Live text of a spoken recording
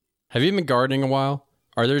Have you been gardening a while?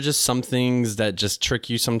 Are there just some things that just trick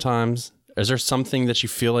you sometimes? Is there something that you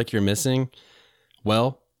feel like you're missing?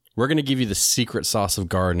 Well, we're going to give you the secret sauce of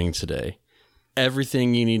gardening today.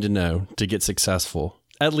 Everything you need to know to get successful.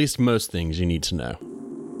 At least most things you need to know.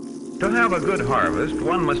 To have a good harvest,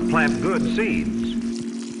 one must plant good seeds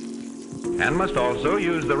and must also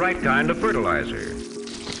use the right kind of fertilizer.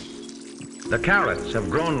 The carrots have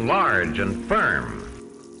grown large and firm.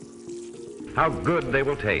 How good they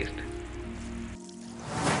will taste.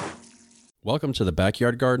 Welcome to the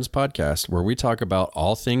Backyard Gardens podcast, where we talk about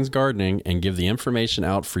all things gardening and give the information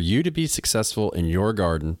out for you to be successful in your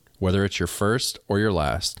garden, whether it's your first or your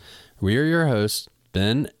last. We are your hosts,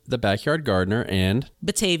 Ben, the backyard gardener, and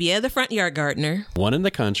Batavia, the front yard gardener. one in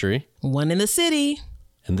the country. One in the city.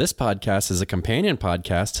 And this podcast is a companion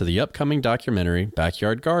podcast to the upcoming documentary,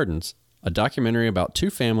 Backyard Gardens, a documentary about two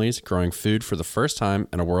families growing food for the first time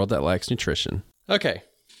in a world that lacks nutrition. Okay,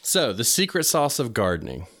 so the secret sauce of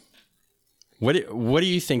gardening. What do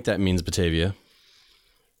you think that means, Batavia?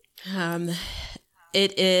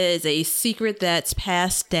 It is a secret that's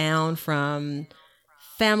passed down from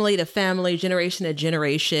family to family, generation to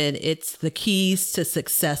generation. It's the keys to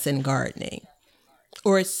success in gardening.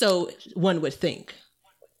 Or so one would think.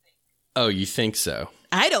 Oh, you think so?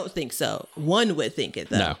 I don't think so. One would think it,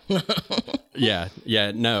 though. No.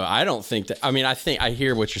 No, I don't think that. I mean, I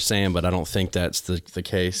hear what you're saying, but I don't think that's the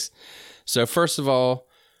case. So first of all,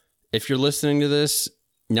 if you're listening to this,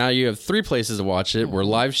 now you have 3 places to watch it. We're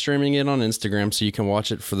live streaming it on Instagram, so you can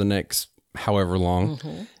watch it for the next however long.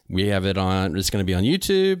 Mm-hmm. We have it on, it's going to be on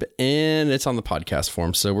YouTube, and it's on the podcast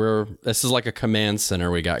form. So this is like a command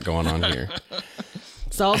center we got going on here.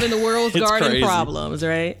 Solving the world's garden problems,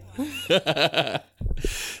 right?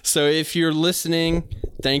 So if you're listening,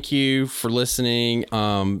 thank you for listening.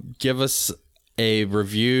 Give us a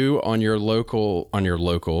review on your podcast,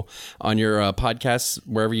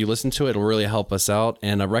 wherever you listen to it. It'll really help us out.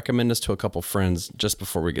 And recommend us to a couple friends just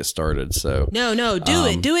before we get started. So No, do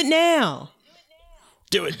it. Do it now.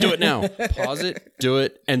 Do it now. Pause it, do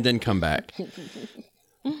it, and then come back.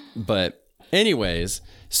 But anyways,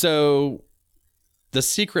 so the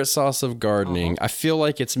secret sauce of gardening, I feel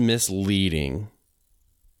like it's misleading.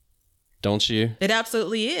 Don't you? It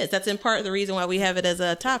absolutely is. That's in part the reason why we have it as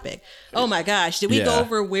a topic. Oh my gosh. Did we go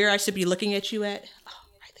over where I should be looking at you at? Oh,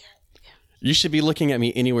 right there. Yeah. You should be looking at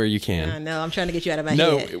me anywhere you can. I know. I'm trying to get you out of my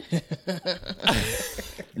head.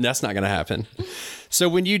 That's not going to happen. So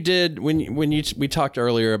when we talked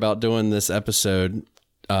earlier about doing this episode,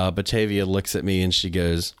 Batavia looks at me and she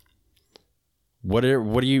goes, what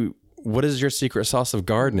is your secret sauce of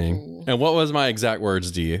gardening? And what was my exact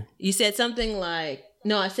words to you? You said something like,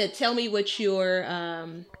 no, I said, tell me what you're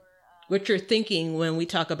thinking when we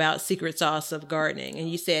talk about secret sauce of gardening. And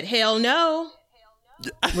you said, hell no,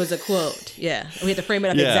 was a quote. Yeah. We had to frame it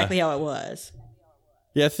up exactly how it was.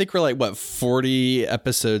 Yeah, I think we're like, 40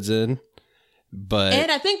 episodes in?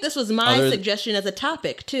 And I think this was my suggestion as a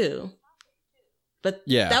topic, too. But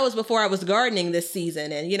that was before I was gardening this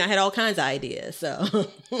season. And, I had all kinds of ideas. So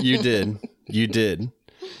You did.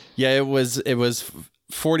 Yeah, it was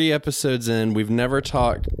 40 episodes in. We've never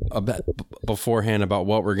talked about beforehand about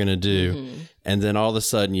what we're going to do. Mm-hmm. And then all of a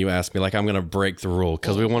sudden you ask me, like, I'm going to break the rule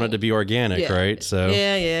because we want it to be organic, right? So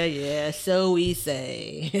Yeah. So we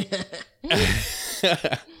say.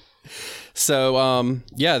 So,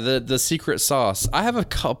 the secret sauce. I have a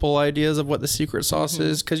couple ideas of what the secret sauce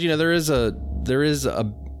is because, there is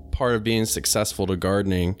a part of being successful to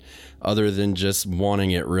gardening other than just wanting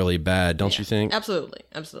it really bad. Don't you think? Absolutely.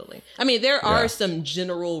 I mean, there are some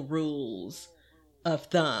general rules of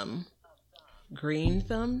thumb. Green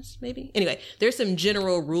thumbs, maybe? Anyway, there's some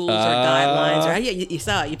general rules or guidelines. You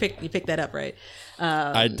saw it. You picked that up, right?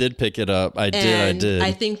 I did pick it up. I did.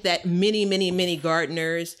 I think that many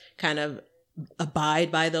gardeners kind of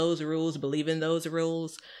abide by those rules, believe in those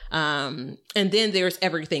rules. And then there's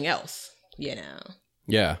everything else,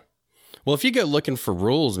 Yeah. Well, if you go looking for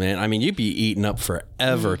rules, man, I mean, you'd be eating up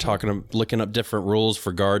forever looking up different rules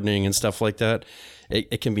for gardening and stuff like that.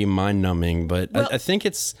 It can be mind numbing, but I think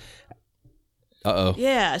it's.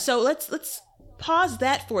 Yeah. So let's pause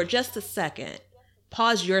that for just a second.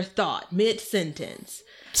 Pause your thought mid-sentence.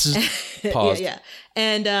 Pause. Yeah.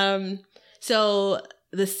 And so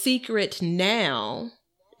the secret now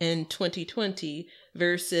in 2020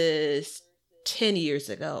 versus 10 years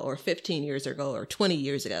ago or 15 years ago or 20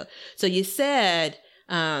 years ago. So you said,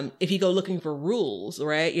 if you go looking for rules,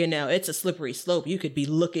 right, it's a slippery slope. You could be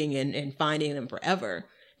looking and finding them forever.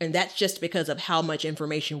 And that's just because of how much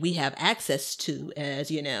information we have access to, as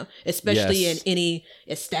you know, especially in any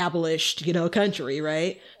established, country,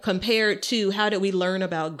 right? Compared to how did we learn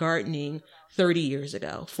about gardening 30 years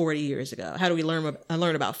ago, 40 years ago? How do we learn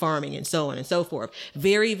about farming and so on and so forth?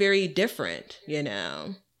 Very, very different,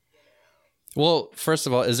 Well, first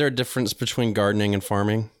of all, is there a difference between gardening and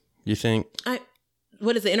farming, you think?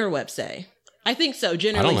 What does the interweb say? I think so,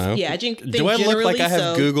 generally. I don't know. Yeah, I think Do I look like I have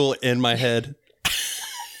so. Google in my head?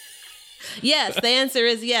 Yes, the answer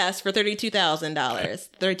is yes for $32,000.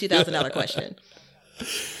 $32,000 question.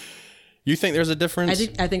 You think there's a difference?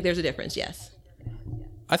 I think there's a difference, yes.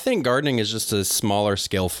 I think gardening is just a smaller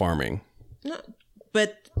scale farming. No,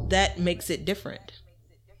 but that makes it different.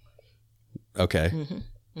 Okay.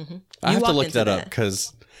 I have to look that up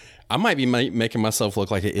because I might be making myself look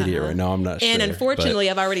like an idiot right now. I'm not sure. And unfortunately,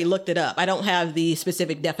 I've already looked it up. I don't have the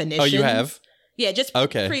specific definition. Oh, you have? Yeah, just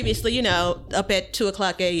previously, up at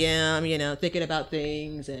 2:00 a.m., thinking about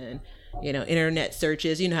things and, internet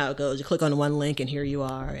searches. You know how it goes. You click on one link and here you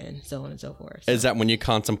are and so on and so forth. So. Is that when you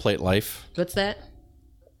contemplate life? What's that?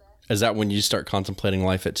 Is that when you start contemplating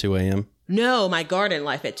life at 2 a.m.? No, my garden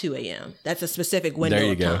life at 2 a.m. That's a specific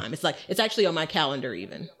window of time. It's actually on my calendar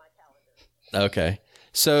even. Okay.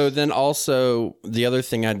 So then also the other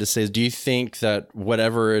thing I had to say is, do you think that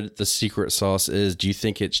whatever the secret sauce is, do you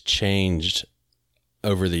think it's changed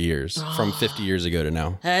over the years from 50 years ago to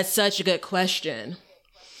now? That's such a good question.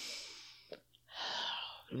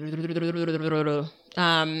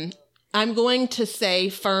 I'm going to say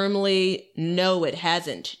firmly, no, it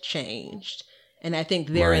hasn't changed. And I think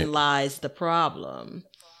therein lies the problem,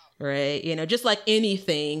 right? Just like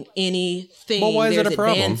anything, well, why is there's it a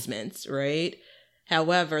problem? advancements, right?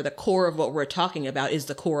 However, the core of what we're talking about is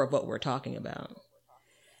the core of what we're talking about.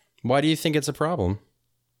 Why do you think it's a problem?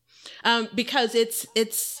 Because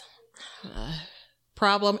it's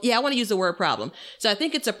problem. Yeah, I want to use the word problem. So I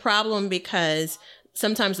think it's a problem because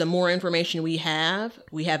sometimes the more information we have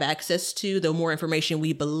access to, the more information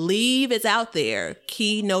we believe is out there.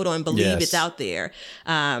 Key note on believe it's out there.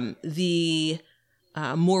 The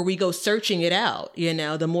more we go searching it out,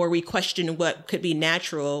 the more we question what could be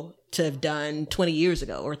natural to have done 20 years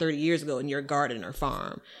ago or 30 years ago in your garden or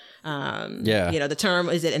farm. The term,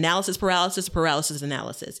 is it analysis paralysis or paralysis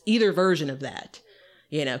analysis? Either version of that,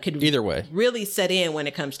 could either way really set in when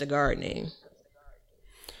it comes to gardening.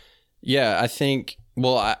 Yeah, I think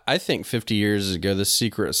 50 years ago, the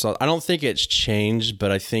secret sauce, I don't think it's changed, but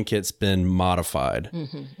I think it's been modified.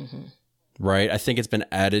 Right? I think it's been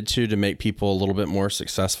added to make people a little bit more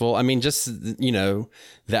successful. I mean, just, the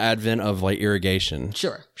advent of like irrigation.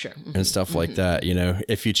 Sure. And stuff like that,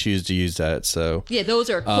 if you choose to use that. So, yeah, those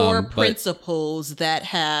are core principles that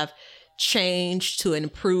have changed to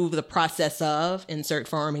improve the process of insert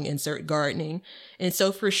farming, insert gardening. And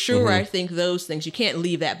so for sure, I think those things, you can't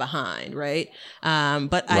leave that behind, right?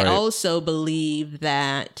 But I also believe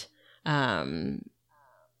that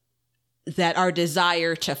that our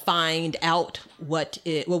desire to find out what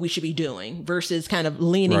we should be doing versus kind of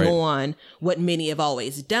leaning on what many have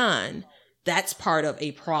always done, that's part of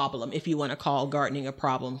a problem, if you want to call gardening a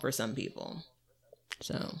problem for some people.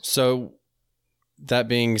 So that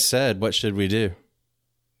being said, what should we do?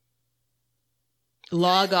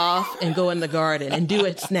 Log off and go in the garden and do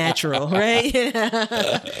it's natural, right?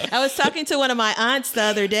 I was talking to one of my aunts the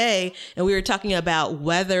other day, and we were talking about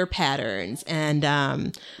weather patterns and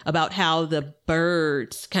about how the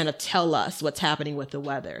birds kind of tell us what's happening with the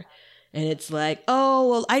weather. And it's like, oh,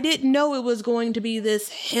 well, I didn't know it was going to be this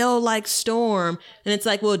hell-like storm. And it's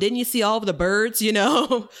like, well, didn't you see all of the birds,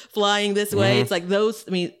 flying this way? It's like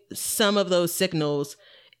some of those signals,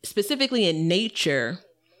 specifically in nature,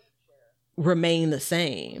 remain the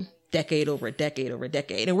same decade over decade over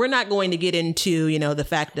decade. And we're not going to get into, the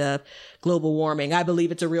fact of global warming. I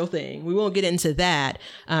believe it's a real thing. We won't get into that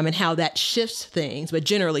and how that shifts things. But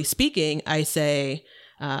generally speaking, I say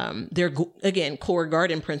they're, again, core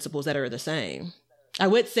garden principles that are the same. I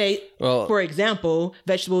would say, for example,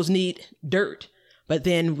 vegetables need dirt. But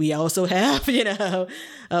then we also have,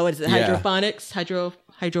 what is it? Hydroponics.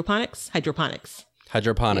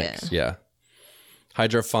 Yeah.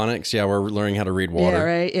 Hydroponics. Yeah, we're learning how to read water. Yeah,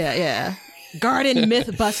 right. Yeah. Garden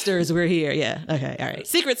myth busters. We're here. Yeah. Okay. All right.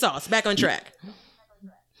 Secret sauce. Back on track.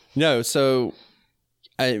 No. So,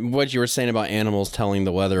 what you were saying about animals telling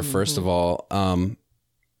the weather, first of all,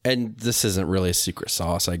 and this isn't really a secret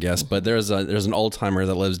sauce, I guess, but there's an old timer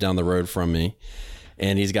that lives down the road from me,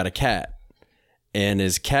 and he's got a cat, and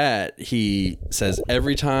his cat, he says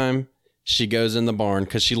every time she goes in the barn,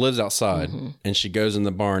 because she lives outside, and she goes in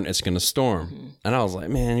the barn, it's going to storm. And I was like,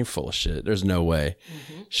 man, you're full of shit. There's no way.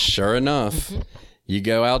 Sure enough, You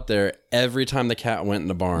go out there, every time the cat went in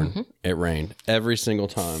the barn, it rained. Every single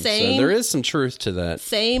time. Same- So there is some truth to that.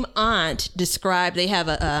 Same aunt described, they have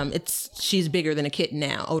a, she's bigger than a kitten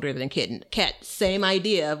now, older than a kitten. Cat, same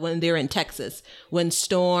idea of when they're in Texas. When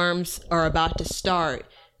storms are about to start,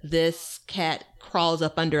 this cat crawls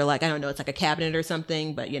up under, like, I don't know, it's like a cabinet or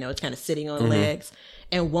something, but, you know, it's kind of sitting on legs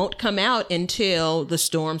and won't come out until the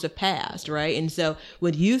storms have passed, right? And so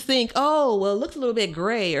when you think, oh, well, it looks a little bit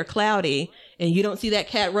gray or cloudy, and you don't see that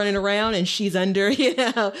cat running around and she's under, you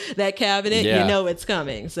know, that cabinet, Yeah. you know it's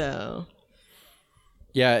coming. So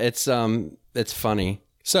Yeah, it's funny.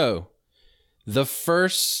 So the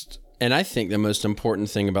first, and I think the most important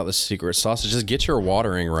thing about the secret sauce is just get your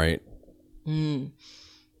watering right.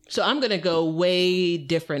 So I'm going to go way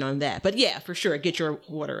different on that. But yeah, for sure, get your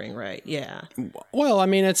watering right. Yeah. Well, I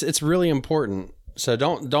mean, it's really important. So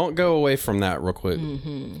don't go away from that real quick.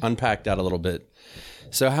 Unpack that a little bit.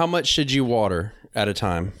 So how much should you water at a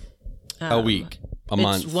time? A week, a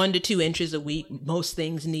month? It's 1 to 2 inches a week. Most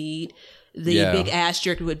things need. The Yeah. big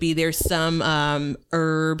asterisk would be there's some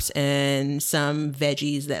herbs and some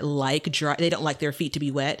veggies that like dry. They don't like their feet to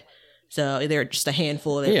be wet. So they're just a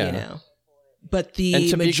handful that, Yeah. you know. But the And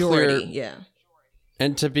to be majority, clear- yeah.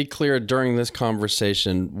 And to be clear, during this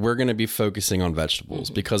conversation, we're going to be focusing on vegetables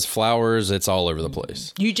because flowers, it's all over the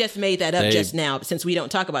place. You just made that up They- just now since we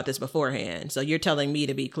don't talk about this beforehand. So you're telling me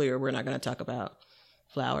to be clear, we're not going to talk about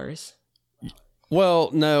flowers. Well,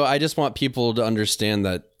 no, I just want people to understand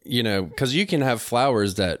that, you know, because you can have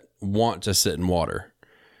flowers that want to sit in water.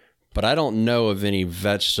 But I don't know of any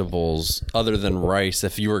vegetables other than rice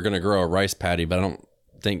if you were going to grow a rice paddy, but I don't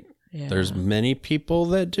think Yeah. there's many people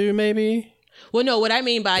that do, maybe. Well, no, what I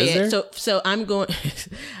mean by Is it, there? so I'm going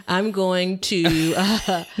to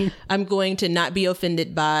not be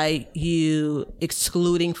offended by you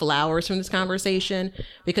excluding flowers from this conversation,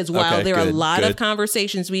 because while Okay, there are a good, lot of good.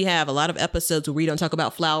 conversations we have, a lot of episodes where we don't talk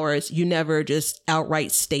about flowers, you never just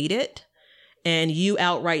outright state it, and you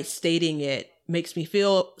outright stating it makes me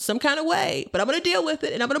feel some kind of way, but I'm going to deal with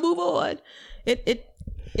it and I'm going to move on.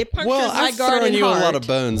 It punctures Well, my I've garden thrown you heart. a lot of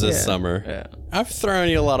bones this summer. I've thrown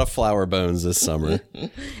you a lot of flower bones this summer.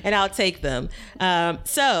 And I'll take them. Oh,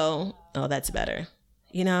 that's better.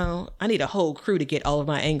 You know, I need a whole crew to get all of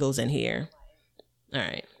my angles in here. All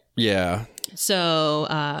right. Yeah. So,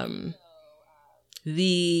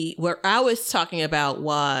 what I was talking about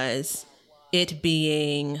was it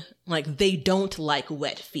being like they don't like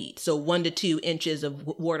wet feet. So 1 to 2 inches of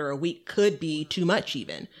water a week could be too much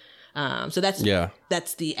even. So that's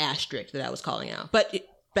the asterisk that I was calling out. But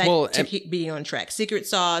back to being on track. Secret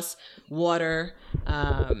sauce, water.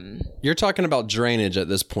 You're talking about drainage at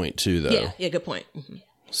this point too, though. Yeah, good point. Mm-hmm.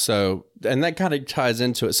 So, and that kind of ties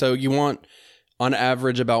into it. So you want, on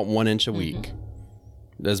average, about 1 inch a week.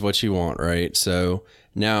 Is what you want, right? So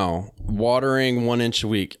now, watering 1 inch a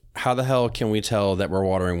week. How the hell can we tell that we're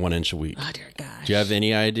watering 1 inch a week? Oh, dear gosh. Do you have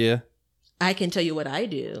any idea? I can tell you what I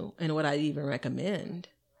do and what I even recommend.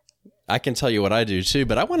 I can tell you what I do too,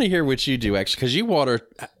 but I want to hear what you do actually, because you water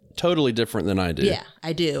totally different than I do. Yeah,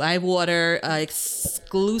 I do. I water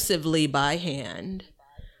exclusively by hand.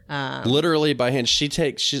 Literally by hand.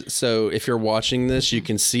 So if you're watching this, you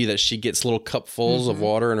can see that she gets little cupfuls of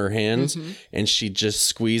water in her hands and she just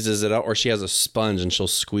squeezes it out, or she has a sponge and she'll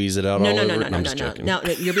squeeze it out all over it. I'm just joking. No,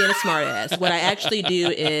 you're being a smart ass. What I actually do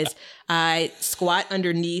is I squat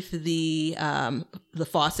underneath the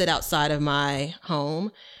faucet outside of my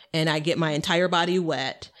home, and I get my entire body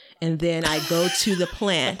wet, and then I go to the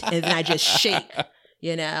plant and then I just shake,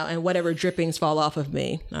 you know, and whatever drippings fall off of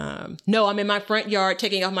me. No, I'm in my front yard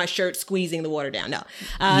taking off my shirt, squeezing the water down. No.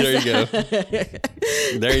 There you go.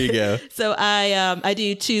 There you go. So I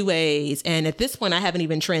do 2 ways, and at this point I haven't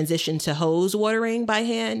even transitioned to hose watering by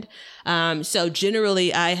hand. So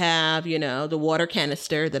generally I have, you know, the water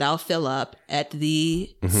canister that I'll fill up at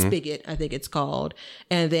the spigot, I think it's called,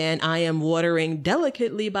 and then I am watering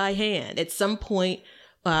delicately by hand. At some point,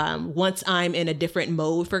 once I'm in a different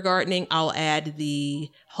mode for gardening, I'll add the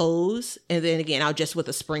hose, and then again, I'll just with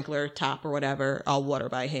a sprinkler top or whatever, I'll water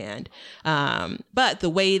by hand. But the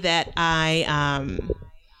way that I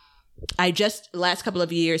just last couple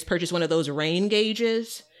of years purchased one of those rain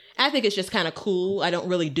gauges. I think it's just kind of cool. I don't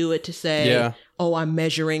really do it to say, oh, I'm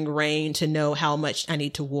measuring rain to know how much I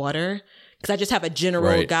need to water. Because I just have a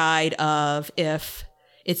general guide of if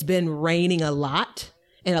it's been raining a lot,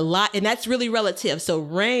 and that's really relative. So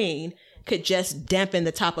rain could just dampen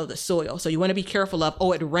the top of the soil. So you want to be careful of,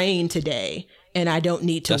 oh, it rained today and I don't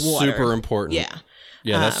need to water. That's super important. Yeah.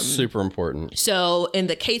 Yeah, that's super important. So in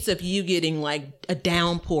the case of you getting like a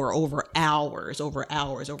downpour over hours,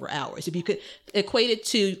 if you could equate it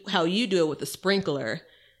to how you do it with the sprinkler,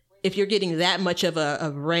 if you're getting that much of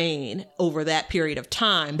a rain over that period of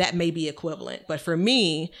time, that may be equivalent. But for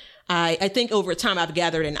me, I think over time I've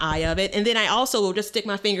gathered an eye of it. And then I also will just stick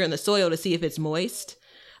my finger in the soil to see if it's moist.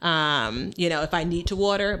 If I need to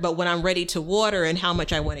water, but when I'm ready to water and how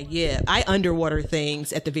much I want to give, I underwater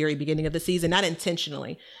things at the very beginning of the season, not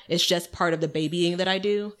intentionally. It's just part of the babying that I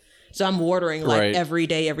do. So I'm watering like every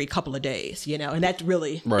day, every couple of days, and that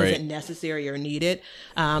really isn't necessary or needed.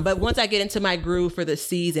 But once I get into my groove for the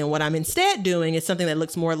season, what I'm instead doing is something that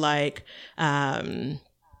looks more like,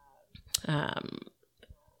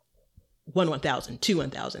 1,000, 2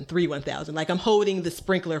 1,000, 3 1,000. Like I'm holding the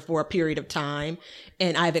sprinkler for a period of time,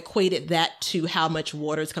 and I've equated that to how much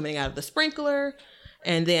water is coming out of the sprinkler,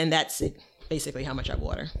 and then that's basically how much I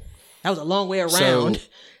water. That was a long way around. So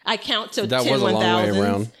I count to 10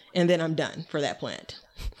 1,000, and then I'm done for that plant.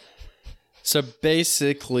 So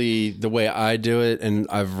basically, the way I do it, and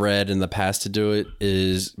I've read in the past to do it,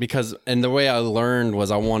 is because, and the way I learned was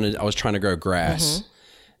I was trying to grow grass. Mm-hmm.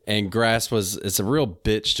 And grass it's a real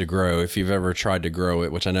bitch to grow if you've ever tried to grow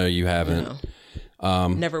it, which I know you haven't. No.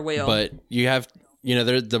 Never will. But you have,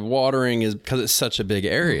 the watering is because it's such a big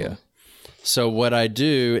area. Mm-hmm. So what I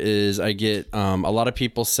do is I get, a lot of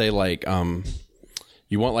people say like,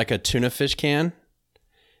 you want like a tuna fish can,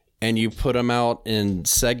 and you put them out in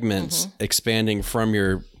segments, expanding from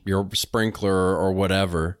your sprinkler or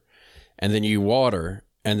whatever, and then you water,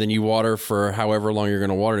 for however long you're going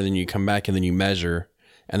to water, and then you come back and then you measure.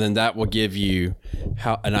 And then that will give you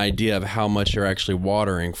an idea of how much you're actually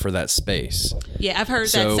watering for that space. Yeah, I've heard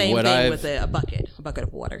that same thing with a bucket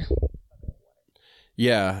of water.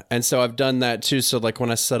 Yeah, and so I've done that too. So like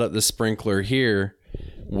when I set up the sprinkler here,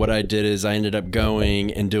 what I did is I ended up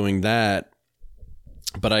going and doing that,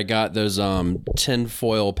 but I got those tin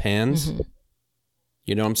foil pans. Mm-hmm.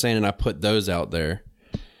 You know what I'm saying? And I put those out there.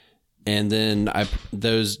 And then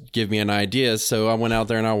those give me an idea. So I went out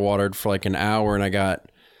there and I watered for like an hour, and I got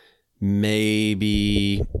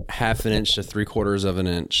maybe 1/2 inch to 3/4 of an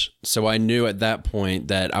inch. So I knew at that point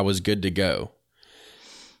that I was good to go.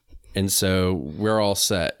 And so we're all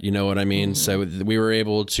set. You know what I mean? Mm-hmm. So we were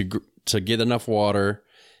able to get enough water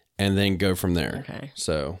and then go from there. Okay.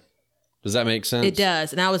 So does that make sense? It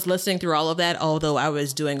does. And I was listening through all of that, although I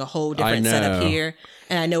was doing a whole different setup here.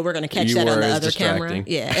 And I know we're going to catch that on the other camera.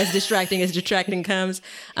 Yeah, as distracting comes.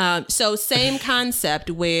 So same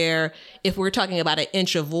concept where if we're talking about 1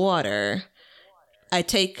 inch of water,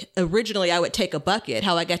 originally I would take a bucket,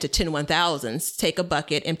 how I got to 10 1,000s, take a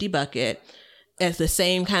bucket, empty bucket, at the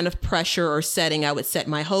same kind of pressure or setting I would set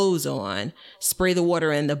my hose on, spray the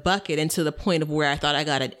water in the bucket, and to the point of where I thought I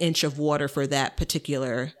got 1 inch of water for that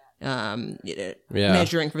particular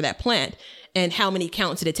measuring for that plant. And how many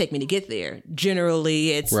counts did it take me to get there? Generally,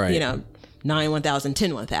 it's, 9 1,000,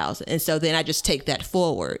 10 1,000. And so then I just take that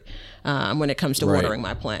forward when it comes to watering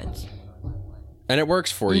my plants. And it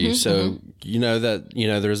works for you. So you know that,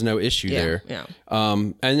 there's no issue there. Yeah.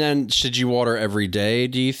 And then should you water every day,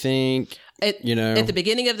 do you think? At the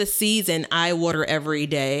beginning of the season, I water every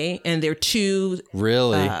day. And there are two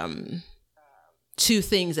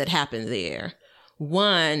things that happen there.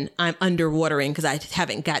 One, I'm underwatering because I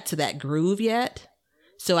haven't got to that groove yet.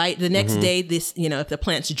 So the next day, if the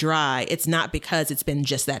plant's dry, it's not because it's been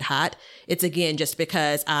just that hot. It's again, just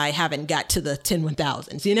because I haven't got to the 10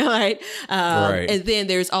 1,000s, right? And then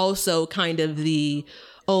there's also kind of me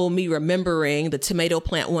remembering the tomato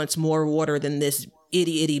plant wants more water than this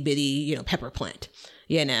itty bitty, pepper plant,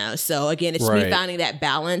 So again, it's me finding that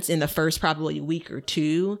balance in the first probably week or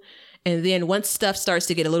two. And then once stuff starts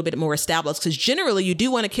to get a little bit more established, because generally you do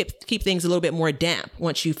want to keep things a little bit more damp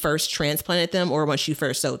once you first transplanted them or once you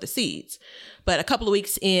first sowed the seeds. But a couple of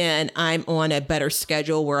weeks in, I'm on a better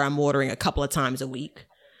schedule where I'm watering a couple of times a week,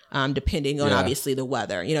 depending on obviously the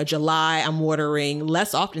weather. July, I'm watering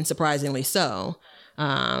less often, surprisingly so,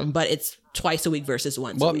 but it's twice a week versus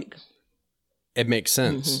once a week. It makes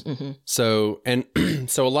sense. So,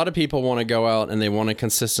 so a lot of people want to go out and they want to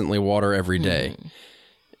consistently water every day.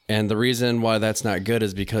 And the reason why that's not good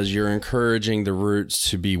is because you're encouraging the roots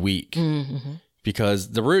to be weak.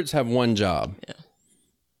 Because the roots have one job. Yeah.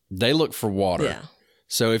 They look for water. Yeah.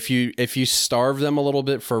 So if you starve them a little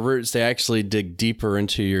bit for roots, they actually dig deeper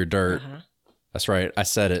into your dirt. That's right. I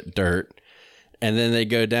said it, dirt. And then they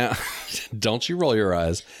go down. Don't you roll your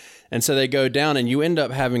eyes. And so they go down, and you end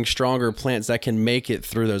up having stronger plants that can make it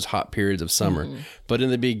through those hot periods of summer. But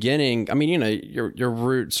in the beginning, I mean, your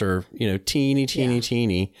roots are,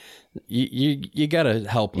 teeny. You got to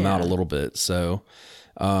help them out a little bit. So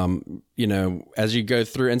you know, as you go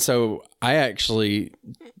through. And so I actually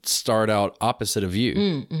start out opposite of you.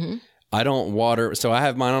 Mm-hmm. I don't water. So I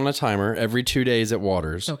have mine on a timer. Every 2 days it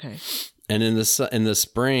waters. Okay. And in the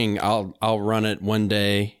spring, I'll run it one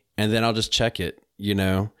day and then I'll just check it, you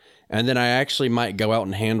know. And then I actually might go out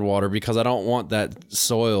and hand water because I don't want that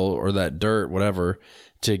soil or that dirt, whatever,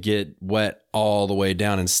 to get wet all the way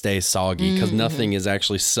down and stay soggy because nothing is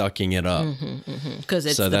actually sucking it up.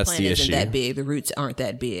 Because So the that's plant the isn't issue. that big. The roots aren't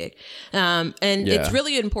that big. And Yeah. it's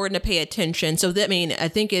really important to pay attention. So that I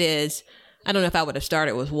think it is, I don't know if I would have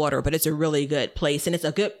started with water, but it's a really good place. And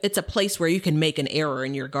it's a place where you can make an error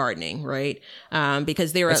in your gardening, right?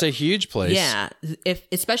 Because there are, It's a huge place. yeah,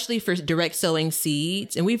 especially for direct sowing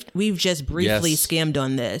seeds. And we've just briefly Yes. skimmed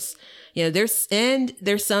on this. You know,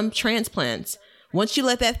 there's some transplants. Once you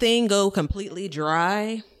let that thing go completely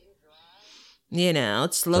dry, you know,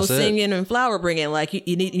 it's slow That's it. singing and flower bringing. Like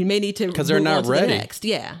you may need to 'Cause they're move not on to the ready. next.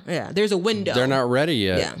 Yeah. There's a window. They're not ready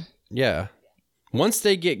yet. Yeah. Yeah. Once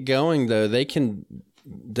they get going though, they can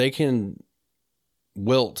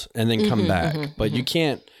wilt and then come back. But you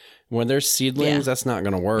can't when they're seedlings, Yeah. that's not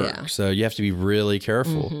going to work. Yeah. So you have to be really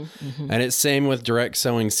careful. And it's same with direct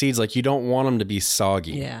sowing seeds. Like you don't want them to be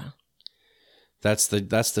soggy. Yeah. That's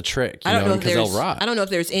the trick, you I don't know if because there's they'll rot. I don't know if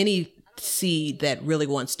there's any seed that really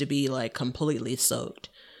wants to be like completely soaked.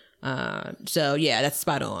 So yeah, that's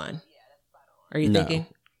spot on. Are you No. thinking?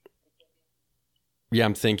 Yeah,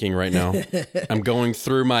 I'm thinking right now. I'm going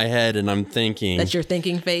through my head and I'm thinking. That's your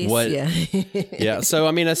thinking face? What- Yeah. Yeah. So,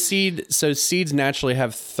 I mean, seeds naturally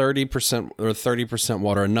have 30% or 30%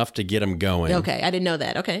 water, enough to get them going. Okay. I didn't know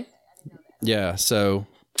that. Okay. Yeah. So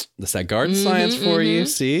that's that garden science for you.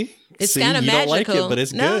 See? It's See? kind of You magical. don't like it, but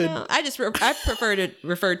it's good. No, I prefer to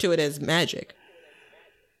refer to it as magic.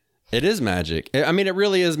 It is magic. I mean, it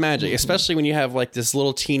really is magic, especially when you have like this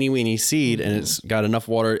little teeny weeny seed and it's got enough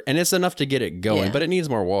water and it's enough to get it going, Yeah. but it needs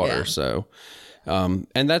more water. Yeah. So, and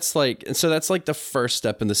that's like the first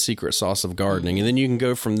step in the secret sauce of gardening. And then you can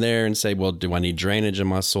go from there and say, well, do I need drainage in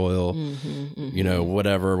my soil? You know,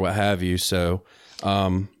 whatever, what have you. So,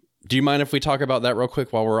 do you mind if we talk about that real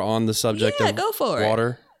quick while we're on the subject Yeah, of go for it.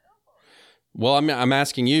 water? Well, I'm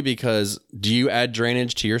asking you because do you add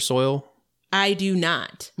drainage to your soil? I do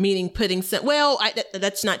not, meaning putting some, well,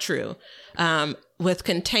 that's not true. With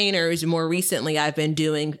containers, more recently, I've been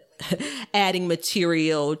doing adding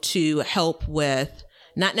material to help with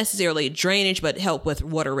not necessarily drainage, but help with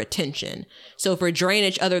water retention. So for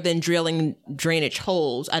drainage, other than drilling drainage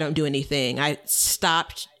holes, I don't do anything. I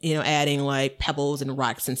stopped, adding like pebbles and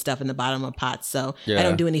rocks and stuff in the bottom of pots. So I Yeah.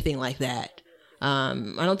 don't do anything like that. I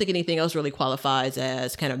don't think anything else really qualifies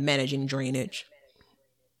as kind of managing drainage.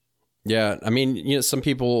 Yeah, I mean, some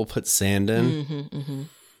people will put sand in,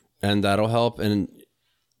 and that'll help. And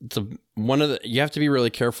you have to be really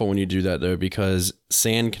careful when you do that though, because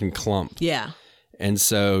sand can clump, Yeah. and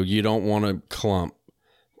so you don't want to clump.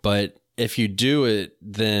 But if you do it,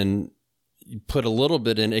 then you put a little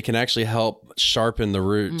bit in. It can actually help sharpen the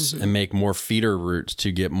roots and make more feeder roots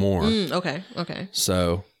to get more. Okay.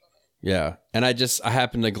 So, yeah. And I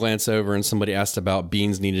happened to glance over and somebody asked about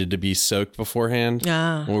beans needed to be soaked beforehand.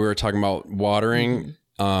 Ah. When we were talking about watering.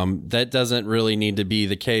 That doesn't really need to be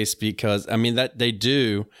the case because, I mean, that they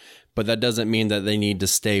do, but that doesn't mean that they need to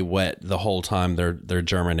stay wet the whole time they're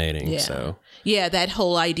germinating. Yeah. So, Yeah, that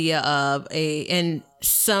whole idea of and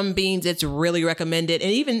some beans, it's really recommended.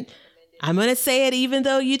 And even, I'm going to say it, even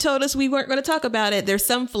though you told us we weren't going to talk about it, there's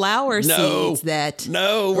some flower seeds that.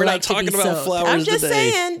 No, we're like not talking to be about soaked. flowers I'm just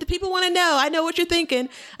today. saying, the people want to know. I know what you're thinking.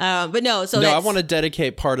 But no, so No, I that's, want to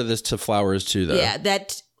dedicate part of this to flowers too, though. yeah,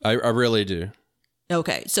 that. I really do.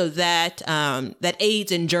 Okay, so that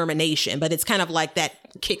aids in germination, but it's kind of like that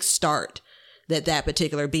kickstart that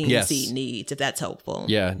particular bean Yes. seed needs, if that's helpful.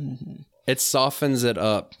 Yeah. It softens it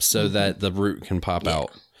up so that the root can pop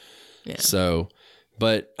out. Yeah. So,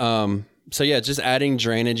 but, so yeah, just adding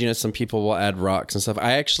drainage, some people will add rocks and stuff.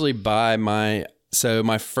 I actually buy my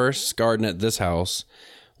first garden at this house,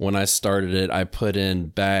 when I started it, I put in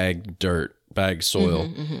bag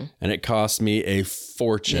soil, and it cost me a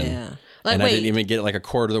fortune. Yeah. Like, And wait. I didn't even get it like a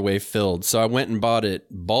quarter of the way filled. So I went and bought it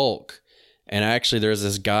bulk. And actually, there's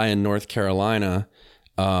this guy in North Carolina.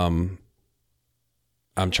 I'm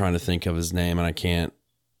trying to think of his name and I can't.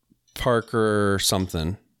 Parker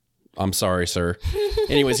something. I'm sorry, sir.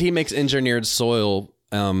 Anyways, he makes engineered soil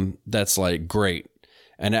that's like great.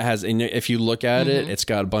 And it has, and if you look at it, it's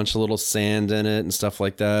got a bunch of little sand in it and stuff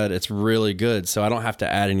like that. It's really good. So I don't have to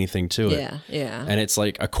add anything to it. Yeah. And it's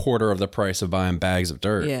like a quarter of the price of buying bags of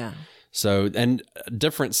dirt. Yeah. So, and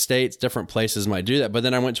different states, different places might do that. But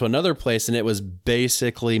then I went to another place and it was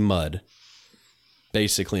basically mud.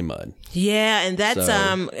 basically mud. Yeah, and that's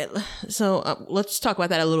let's talk about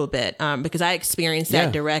that a little bit because I experienced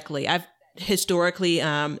that directly. I've historically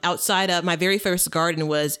outside of my very first garden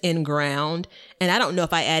was in ground, and I don't know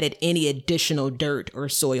if I added any additional dirt or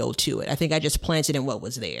soil to it. I think I just planted in what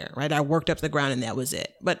was there, right? I worked up the ground and that was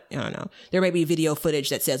it. But I don't know. There may be video footage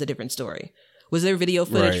that says a different story. Was there video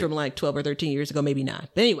footage from like 12 or 13 years ago? Maybe not.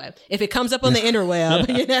 But anyway, if it comes up on the interweb,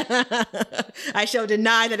 I shall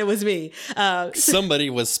deny that it was me. Somebody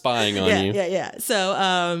was spying on you. Yeah.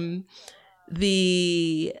 So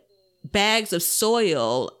the bags of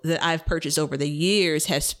soil that I've purchased over the years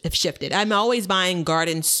have shifted. I'm always buying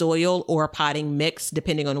garden soil or potting mix,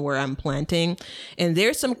 depending on where I'm planting. And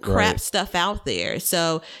there's some crap stuff out there.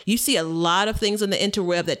 So you see a lot of things on the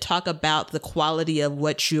interweb that talk about the quality of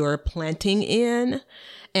what you're planting in.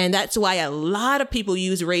 And that's why a lot of people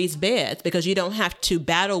use raised beds, because you don't have to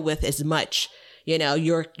battle with as much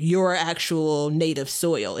your actual native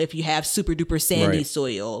soil. If you have super duper sandy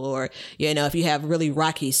soil, or, if you have really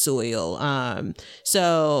rocky soil.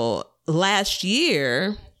 So last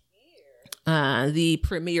year, the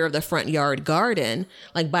premiere of the Front Yard Garden,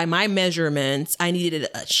 like by my measurements, I needed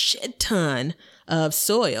a shit ton of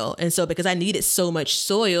soil. And so because I needed so much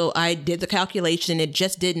soil, I did the calculation. It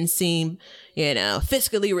just didn't seem,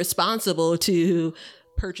 fiscally responsible to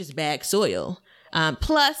purchase bag soil.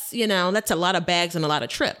 Plus, that's a lot of bags and a lot of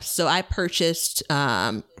trips. So I purchased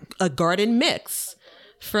a garden mix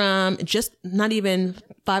from just not even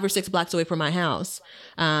 5 or 6 blocks away from my house.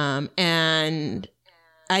 And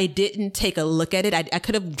I didn't take a look at it. I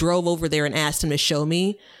could have drove over there and asked him to show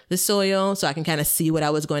me the soil so I can kind of see what I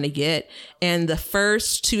was going to get. And the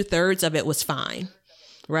first 2/3 of it was fine,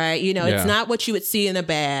 right? It's not what you would see in a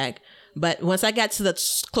bag. But once I got to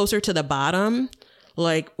closer to the bottom,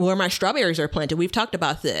 like where my strawberries are planted, we've talked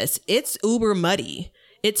about this. It's uber muddy.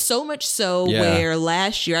 It's so much so where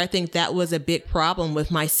last year, I think that was a big problem with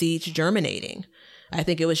my seeds germinating. I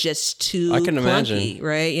think it was just too clunky,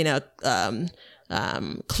 right?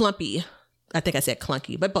 Clumpy. I think I said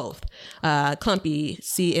clunky, but both. Clumpy,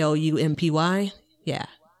 CLUMPY. Yeah.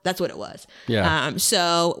 That's what it was. Yeah.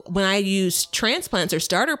 So when I used transplants or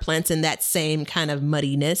starter plants in that same kind of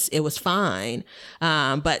muddiness, it was fine.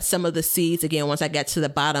 But some of the seeds, again, once I got to the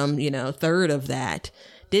bottom, 1/3 of that,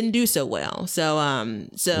 didn't do so well. So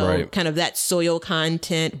kind of that soil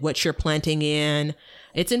content, what you're planting in,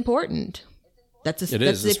 it's important. That's a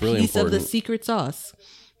really piece important. of the secret sauce.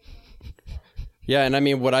 Yeah. And I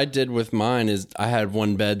mean, what I did with mine is I had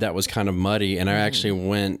one bed that was kind of muddy, and I actually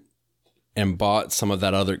went and bought some of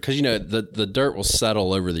that other, because the dirt will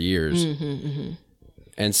settle over the years.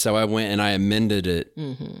 And so I went and I amended it,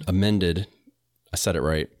 I said it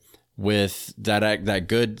right, with that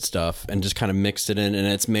good stuff, and just kind of mixed it in, and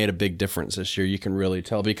it's made a big difference this year. You can really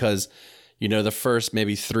tell, because the first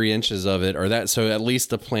maybe 3 inches of it, or that, so at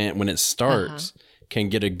least the plant when it starts can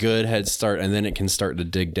get a good head start, and then it can start to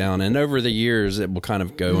dig down, and over the years it will kind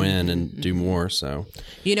of go in and do more. So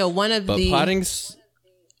potting's,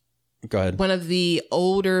 go ahead. One of the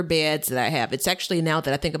older beds that I have, it's actually, now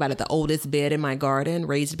that I think about it, the oldest bed in my garden,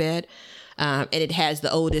 raised bed. And it has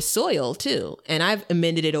the oldest soil too. And I've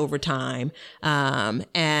amended it over time.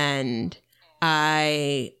 And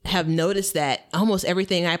I have noticed that almost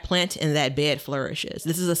everything I plant in that bed flourishes.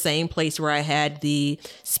 This is the same place where I had the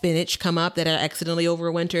spinach come up that I accidentally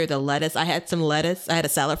overwintered, the lettuce. I had some lettuce. I had a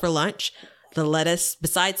salad for lunch. The lettuce,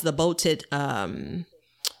 besides the bolted,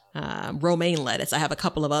 romaine lettuce, I have a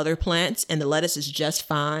couple of other plants, and the lettuce is just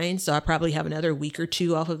fine. So I probably have another week or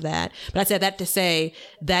 2 off of that. But I said that to say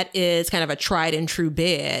that is kind of a tried and true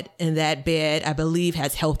bed. And that bed, I believe,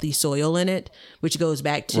 has healthy soil in it, which goes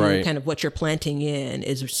back to kind of what you're planting in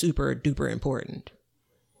is super duper important.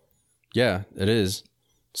 Yeah, it is.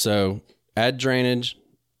 So add drainage.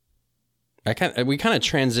 We kind of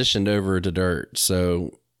transitioned over to dirt.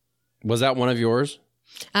 So was that one of yours?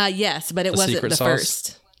 Yes, but it wasn't the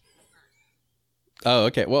first. Oh,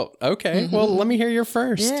 okay. Well, okay. Well, let me hear your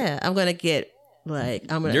first. Yeah, I'm gonna get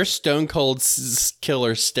You're stone cold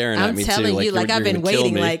killer staring at me too. I'm telling you, I've been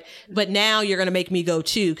waiting. But now you're gonna make me go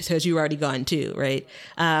too, because you've already gone too, right?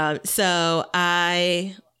 So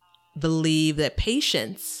I believe that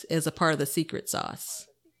patience is a part of the secret sauce.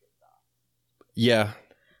 Yeah.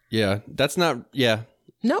 That's not. Yeah.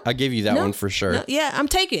 No, I give you that one for sure. No, yeah, I'm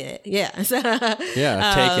taking it. Yeah. Take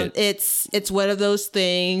it. It's one of those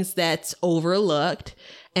things that's overlooked,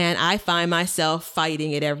 and I find myself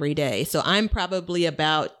fighting it every day. So I'm probably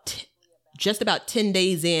just about 10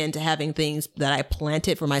 days in to having things that I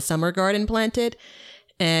planted for my summer garden planted,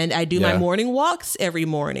 and I do my morning walks every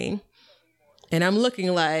morning. And I'm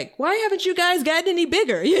looking like, why haven't you guys gotten any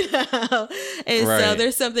bigger? You know? And so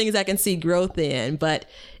there's some things I can see growth in, but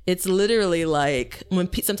it's literally like when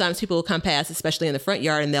sometimes people will come past, especially in the front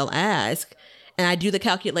yard, and they'll ask, and I do the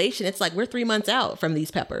calculation. It's like, we're 3 months out from these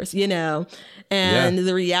peppers, you know? And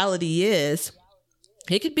the reality is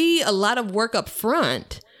it could be a lot of work up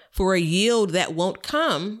front for a yield that won't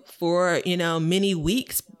come for, you know, many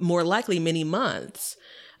weeks, more likely many months.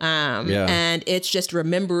 And it's just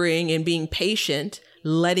remembering and being patient,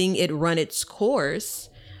 letting it run its course,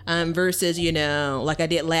 versus, you know, like I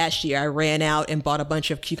did last year, I ran out and bought a bunch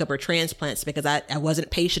of cucumber transplants because I wasn't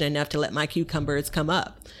patient enough to let my cucumbers come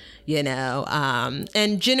up, you know.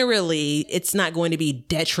 And generally, it's not going to be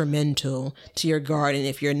detrimental to your garden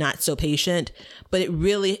if you're not so patient, but it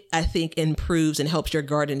really, I think, improves and helps your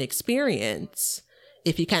garden experience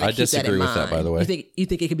if you kind of keep that in mind. I disagree with that, by the way. You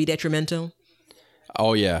think it could be detrimental?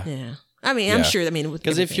 Oh yeah. Yeah. I mean, I'm sure. I mean,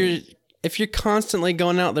 because if you're constantly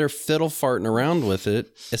going out there fiddle farting around with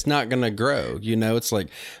it, it's not going to grow. You know, it's like,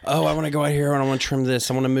 oh, I want to go out here and I want to trim this.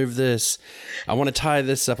 I want to move this. I want to tie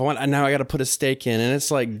this up. Now I got to put a stake in. And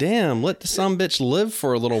it's like, damn, let the sumbitch live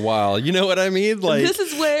for a little while. You know what I mean? Like, this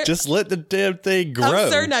is where just let the damn thing grow. I'm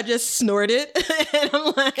certain I just snorted. And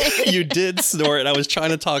I'm like, you did snort. I was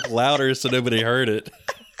trying to talk louder so nobody heard it.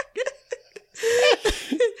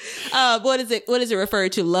 What is it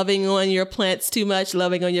referred to? Loving on your plants too much,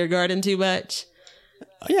 loving on your garden too much?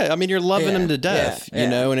 Yeah, I mean, you're loving them to death, you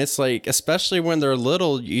know, and it's like, especially when they're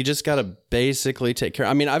little, you just got to basically take care.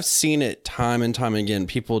 I mean, I've seen it time and time again.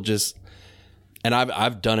 People just, and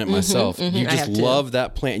I've done it myself. You just love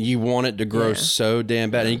that plant. You want it to grow so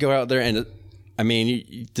damn bad. And you go out there and, I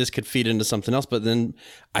mean, this could feed into something else, but then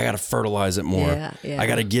I got to fertilize it more. I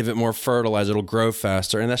got to give it more fertilizer. It'll grow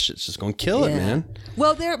faster. And that shit's just going to kill it, man.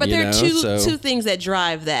 Well, there are two things that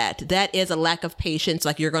drive that. That is a lack of patience.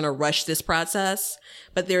 Like, you're going to rush this process.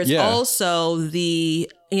 But there's also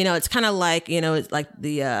the, you know, it's kind of like, you know, it's like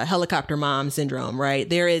the helicopter mom syndrome, right?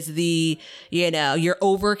 There is the, you know, you're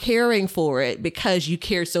over caring for it because you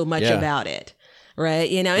care so much about it.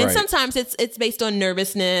 Right. You know, and sometimes it's based on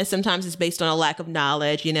nervousness. Sometimes it's based on a lack of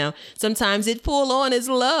knowledge. You know, sometimes it full on is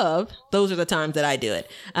love. Those are the times that I do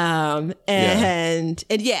it.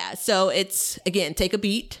 So it's, again, take a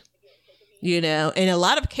beat, you know, in a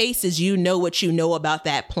lot of cases, you know what you know about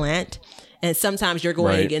that plant. And sometimes you're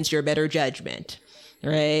going against your better judgment.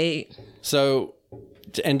 Right. So,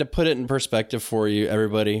 and to put it in perspective for you,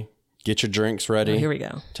 everybody, get your drinks ready. Oh, here we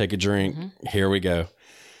go. Take a drink. Here we go.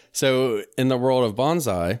 So in the world of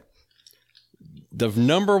bonsai, the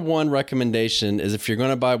number one recommendation is if you're going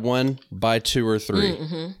to buy one, buy 2 or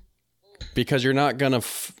 3, because you're not going to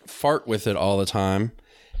fart with it all the time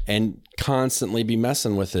and constantly be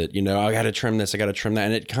messing with it. You know, I got to trim this, I got to trim that.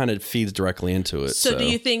 And it kind of feeds directly into it. So do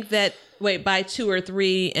you think that, buy 2 or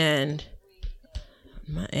 3 and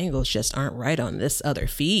my angles just aren't right on this other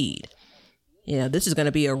feed? You know, this is going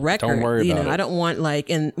to be a record. Don't worry about it. I don't want,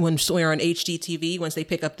 like, and when we're on HGTV, once they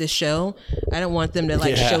pick up this show, I don't want them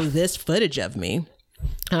to show this footage of me.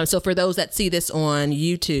 So for those that see this on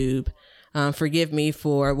YouTube, forgive me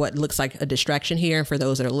for what looks like a distraction here. And for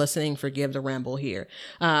those that are listening, forgive the ramble here.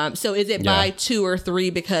 So is it buy 2 or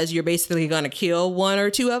 3 because you're basically going to kill 1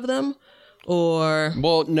 or 2 of them? Or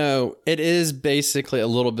well, no, it is basically a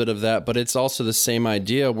little bit of that, but it's also the same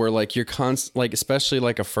idea where, like, you're especially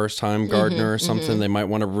like a first time gardener or something, they might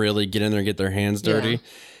want to really get in there and get their hands dirty.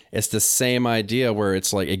 It's the same idea where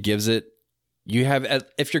it's like, it gives it,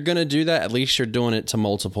 if you're going to do that, at least you're doing it to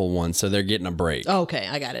multiple ones. So they're getting a break. Okay.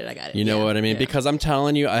 I got it. You know what I mean? Because I'm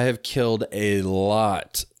telling you, I have killed a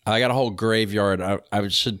lot. I got a whole graveyard. I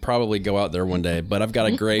should probably go out there one day, but I've got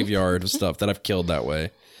a graveyard of stuff that I've killed that way.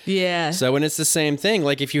 Yeah. So when it's the same thing,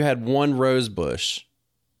 like if you had one rose bush,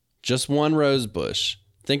 just one rose bush,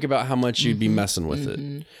 think about how much you'd be messing with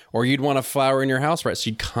it. Or you'd want a flower in your house, right? So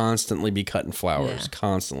you'd constantly be cutting flowers,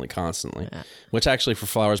 constantly. Which actually for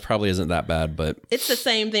flowers probably isn't that bad, but it's the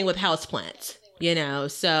same thing with houseplants. You know,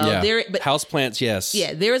 so but houseplants, yes.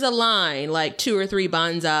 Yeah, there's a line like 2 or 3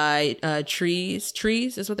 bonsai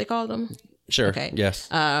trees is what they call them. Sure. Okay. Yes.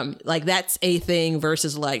 Like that's a thing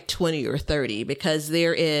versus like 20 or 30, because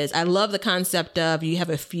I love the concept of you have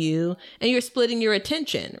a few and you're splitting your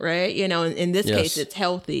attention, right? You know, in this case, it's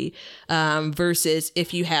healthy, versus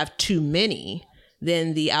if you have too many,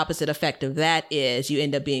 then the opposite effect of that is you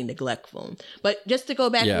end up being neglectful. But just to go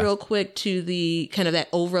back real quick to the kind of that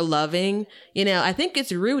over loving, you know, I think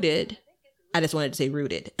it's rooted. I just wanted to say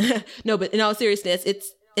rooted. No, but in all seriousness,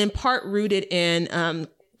 it's in part rooted in,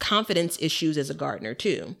 confidence issues as a gardener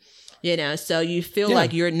too, you know, so you feel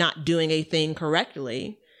like you're not doing a thing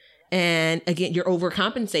correctly, And again, you're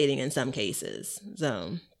overcompensating in some cases.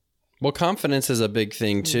 So, well, confidence is a big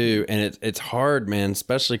thing too. And it's hard, man,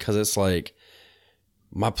 especially because it's like,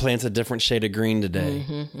 my plant's a different shade of green today.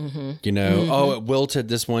 You know, oh, it wilted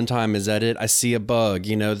this one time. Is that it? I see a bug,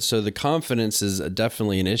 you know? So the confidence is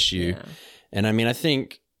definitely an issue. Yeah. And I mean, I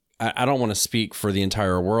think, I don't want to speak for the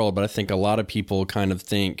entire world, but I think a lot of people kind of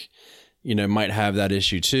think, you know, might have that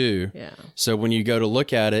issue too. Yeah. So when you go to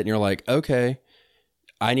look at it and you're like, okay,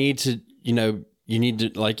 I need to, you know, you need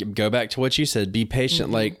to like go back to what you said, be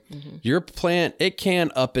patient. Like your plant, it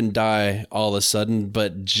can up and die all of a sudden,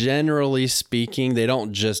 but generally speaking, they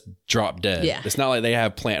don't just drop dead. Yeah. It's not like they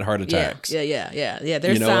have plant heart attacks. Yeah.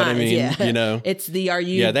 There's You know signs. what I mean? Yeah. You know? It's the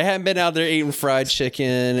Yeah, they haven't been out there eating fried chicken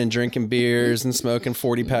and drinking beers and smoking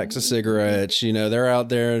 40 packs of cigarettes. You know, they're out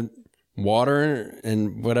there water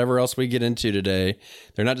and whatever else we get into today.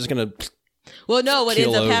 They're not just going to... Well, no, what ends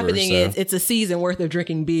keel up over, happening so. is it's a season worth of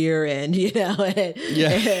drinking beer and, you know,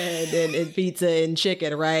 and pizza and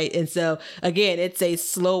chicken, right? And so, again, it's a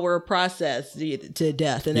slower process to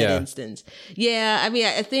death in that instance. Yeah, I mean,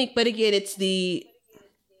 I think, but again, it's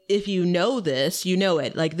if you know this, you know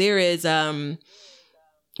it. Like there is,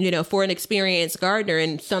 you know, for an experienced gardener,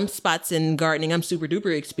 in some spots in gardening, I'm super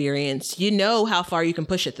duper experienced, you know how far you can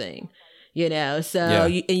push a thing. You know, so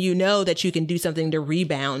you know that you can do something to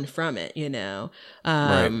rebound from it, you know.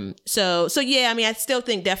 Right. So yeah, I mean, I still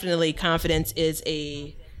think definitely confidence is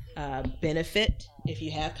a benefit if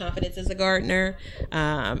you have confidence as a gardener.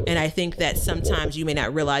 And I think that sometimes you may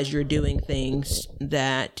not realize you're doing things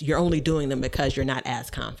that you're only doing them because you're not as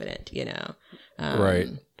confident, you know. Right.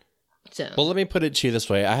 So. Well, let me put it to you this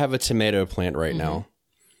way. I have a tomato plant right now,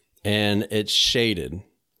 and it's shaded.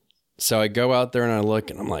 So I go out there and I look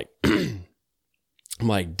and I'm like, I'm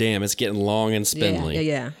like, damn, it's getting long and spindly.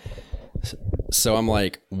 Yeah. So I'm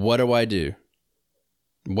like, what do I do?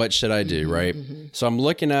 What should I do? Right. So I'm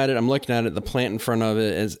looking at it. The plant in front of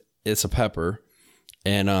it it's a pepper.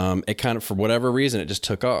 And it kind of, for whatever reason, it just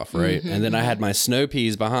took off. Right. And then I had my snow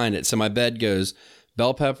peas behind it. So my bed goes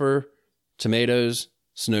bell pepper, tomatoes,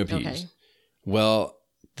 snow peas. Okay. Well,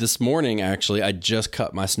 this morning, actually, I just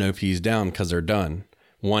cut my snow peas down because they're done.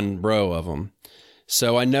 One row of them.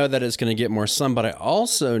 So I know that it's going to get more sun, but I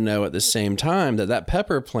also know at the same time that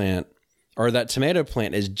pepper plant or that tomato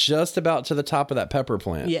plant is just about to the top of that pepper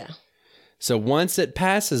plant. Yeah. So once it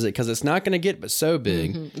passes it, because it's not going to get but so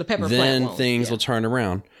big, The pepper then plant things will turn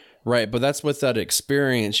around. Right. But that's with that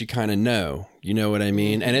experience, you kind of know. You know what I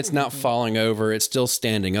mean? And it's not falling over. It's still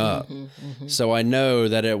standing up. So I know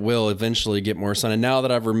that it will eventually get more sun. And now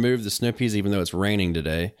that I've removed the snow peas, even though it's raining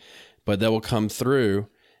today, but that will come through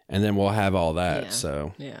and then we'll have all that. Yeah.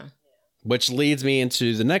 So, Yeah. which leads me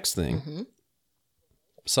into the next thing.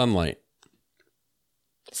 Sunlight.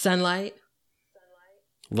 Sunlight.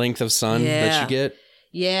 Length of sun that Yeah. you get.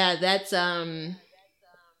 Yeah,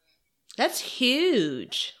 that's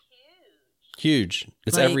huge. Huge.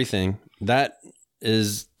 It's Like- everything. That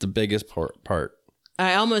is the biggest part.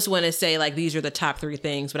 I almost want to say like these are the top 3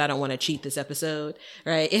 things, but I don't want to cheat this episode,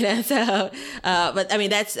 right? You know, so, but I mean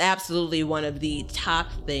that's absolutely one of the top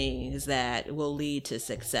things that will lead to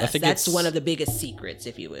success. I think That's it's- one of the biggest secrets,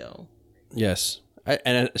 if you will. Yes.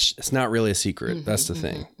 And it's not really a secret. That's the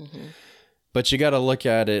thing. But you got to look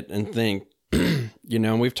at it and think, you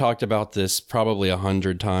know, and we've talked about this probably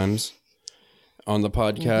 100 times on the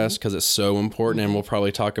podcast because it's so important. And we'll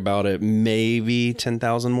probably talk about it maybe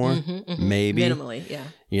 10,000 more, maybe. Minimally, yeah.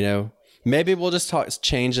 You know, maybe we'll just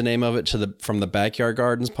change the name of it from the Backyard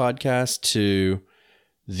Gardens podcast to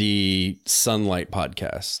the Sunlight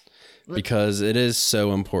podcast because it is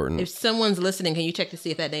so important. If someone's listening, can you check to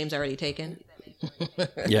see if that name's already taken?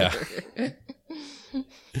 Yeah.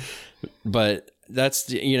 But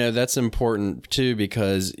that's important too,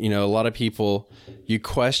 because, you know, a lot of people, you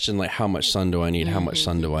question like, how much sun do I need? How much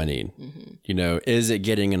sun do I need? You know, is it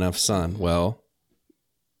getting enough sun? Well,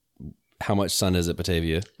 how much sun is it,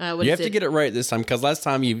 Batavia? What You is have to it? get it right this time. Cause last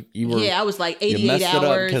time you were, Yeah, I was like you 88 messed it up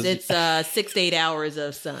hours. 'cause- It's 6 to 8 hours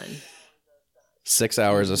of sun. 6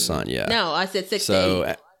 hours of sun. Yeah. No, I said 6 to So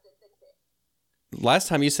 8. last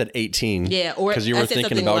time you said 18. Yeah, or because you I were said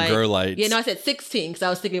thinking something about like, grow lights. Yeah, no, I said 16 because I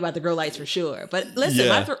was thinking about the grow lights for sure. But listen,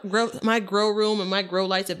 Yeah. my grow room and my grow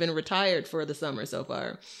lights have been retired for the summer so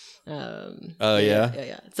far. Oh yeah.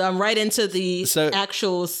 Yeah. So I'm right into the So-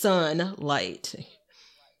 actual sunlight.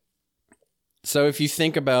 So if you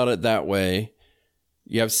think about it that way,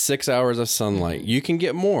 you have 6 hours of sunlight. You can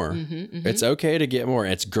get more. It's okay to get more.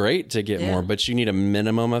 It's great to get more, but you need a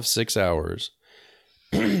minimum of 6 hours.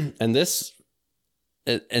 And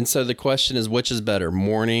so the question is, which is better,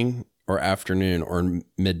 morning or afternoon or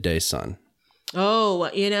midday sun? Oh,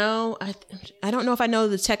 I don't know if I know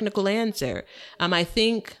the technical answer. I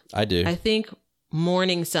think I do. I think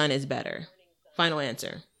morning sun is better. Final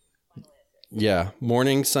answer. Yeah,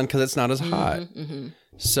 morning sun, because it's not as hot.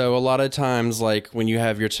 So a lot of times, like when you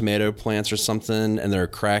have your tomato plants or something and they're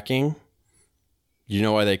cracking, you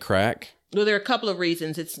know why they crack? Well, there are a couple of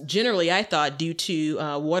reasons. It's generally, I thought, due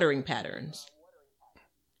to watering patterns.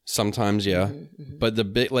 Sometimes, yeah. But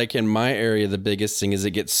like in my area, the biggest thing is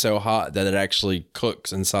it gets so hot that it actually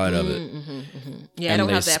cooks inside of it. Yeah, I don't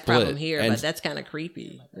have that problem here, but that's kind of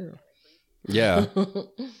creepy. Ew. Yeah.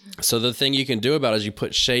 So the thing you can do about it is you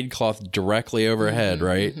put shade cloth directly overhead,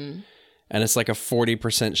 right? And it's like a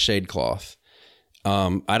 40% shade cloth.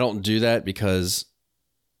 I don't do that because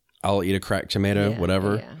I'll eat a cracked tomato,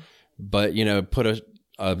 whatever. Yeah. But, put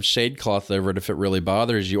a shade cloth over it if it really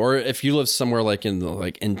bothers you. Or if you live somewhere like in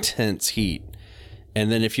the intense heat.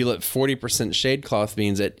 And then if you let 40% shade cloth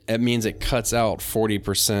means it means it cuts out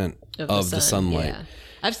 40% of the sunlight. Yeah.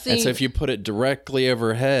 I've seen. And so if you put it directly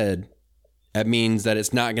overhead, that means that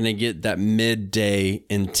it's not going to get that midday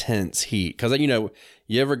intense heat. Because,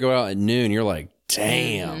 you ever go out at noon, you're like,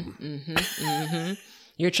 damn.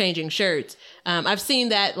 You're changing shirts. I've seen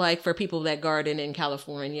that for people that garden in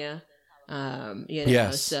California.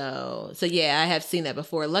 Yes. So yeah, I have seen that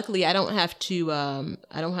before. Luckily, I don't have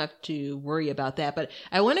to worry about that. But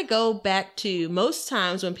I want to go back to most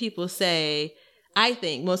times when people say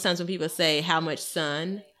how much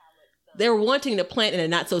sun, they're wanting to plant in a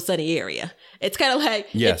not so sunny area. It's kind of like,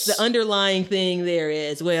 it's the underlying thing there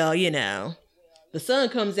is, the sun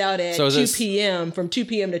comes out at 2 p.m. from 2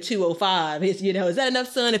 p.m. to 2:05. Is that enough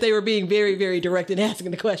sun? If they were being very, very direct in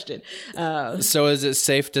asking the question. So is it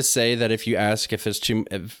safe to say that if you ask if it's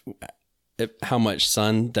how much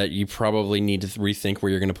sun, that you probably need to rethink where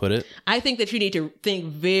you're going to put it? I think that you need to think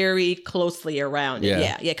very closely around it.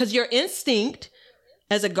 Yeah. Because your instinct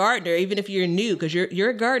as a gardener, even if you're new, because you're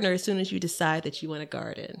a gardener as soon as you decide that you want to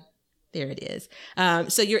garden. There it is.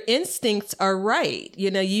 So your instincts are right.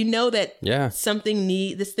 You know that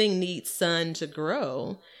this thing needs sun to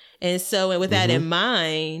grow. And so with that in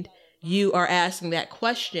mind, you are asking that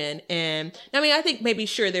question. And I think maybe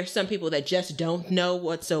there's some people that just don't know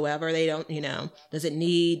whatsoever. They don't, does it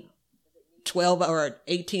need 12 or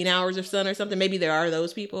 18 hours of sun or something? Maybe there are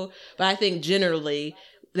those people. But I think generally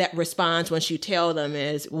that response once you tell them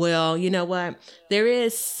is, well, you know what? There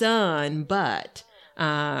is sun, but...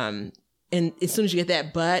 and as soon as you get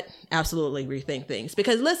that but, absolutely rethink things.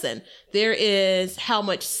 Because listen, there is how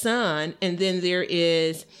much sun, and then there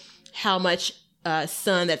is how much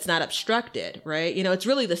sun that's not obstructed, right? It's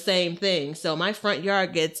really the same thing. So my front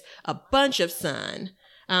yard gets a bunch of sun,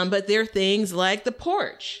 but there are things like the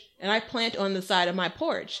porch. And I plant on the side of my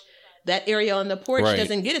porch. That area on the porch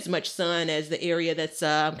doesn't get as much sun as the area that's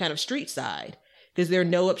kind of street side, because there are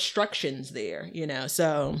no obstructions there,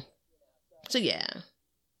 So yeah.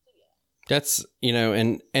 That's,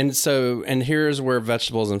 and here's where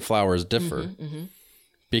vegetables and flowers differ.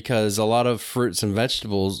 Because a lot of fruits and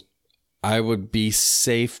vegetables, I would be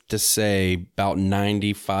safe to say about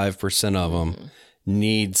 95% of them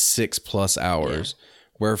need 6+ hours. Yeah.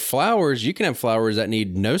 Where flowers, you can have flowers that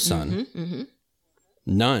need no sun.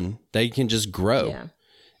 None. They can just grow. Yeah.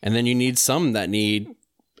 And then you need some that need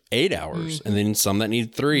 8 hours, and then some that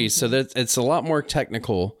need 3. So that it's a lot more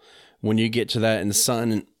technical when you get to that in the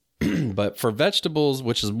sun. But for vegetables,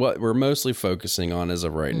 which is what we're mostly focusing on as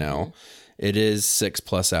of right now, it is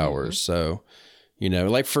 6+ hours. So,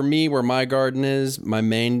 like for me, where my garden is, my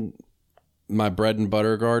bread and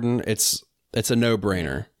butter garden, it's a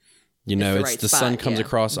no-brainer. The sun comes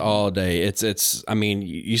across all day.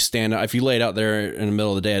 You stand out, if you laid out there in the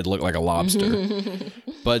middle of the day, it'd look like a lobster.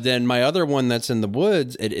 But then my other one that's in the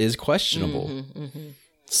woods, it is questionable.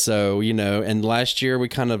 So, and last year we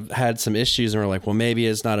kind of had some issues and we're like, well, maybe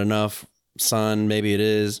it's not enough sun. Maybe it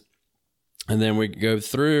is. And then we go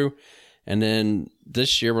through, and then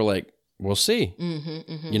this year we're like, we'll see.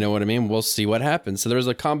 You know what I mean? We'll see what happens. So there's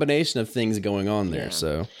a combination of things going on there.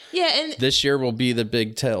 So and this year will be the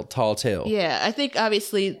big tall tale. Yeah. I think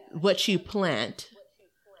obviously what you plant,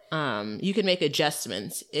 you can make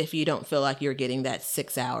adjustments if you don't feel like you're getting that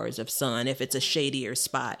 6 hours of sun, if it's a shadier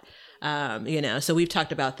spot. So we've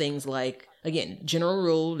talked about things like, again, general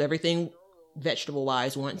rule, everything vegetable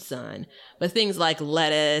wise wants sun, but things like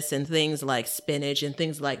lettuce and things like spinach and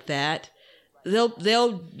things like that, they'll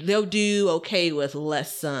do okay with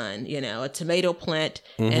less sun. A tomato plant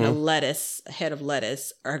and a head of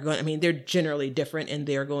lettuce are going, they're generally different, and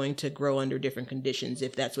they're going to grow under different conditions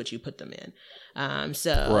if that's what you put them in.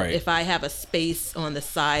 If I have a space on the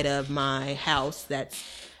side of my house that's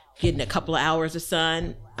getting a couple of hours of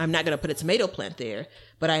sun, I'm not going to put a tomato plant there,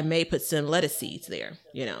 but I may put some lettuce seeds there,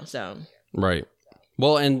 so. Right.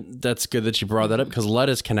 Well, and that's good that you brought that up because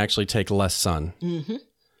lettuce can actually take less sun. Mm-hmm.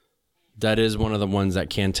 That is one of the ones that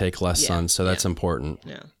can take less sun, so that's important.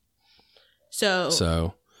 Yeah.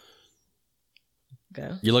 So.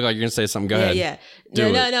 Go. You look like you're going to say something. Go ahead. Yeah.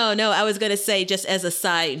 No. I was going to say, just as a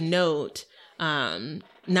side note,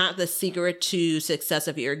 not the secret to success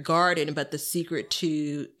of your garden, but the secret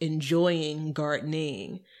to enjoying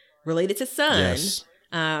gardening related to sun. Yes.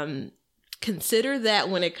 Consider that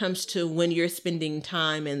when it comes to when you're spending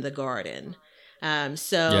time in the garden.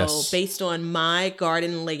 Based on my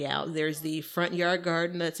garden layout, there's the front yard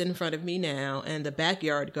garden that's in front of me now and the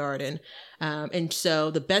backyard garden. And so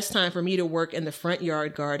the best time for me to work in the front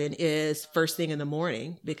yard garden is first thing in the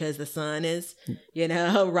morning because the sun is,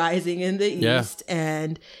 rising in the east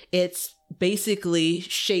and it's basically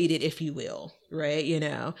shaded, if you will, right?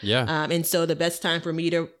 Yeah. And so the best time for me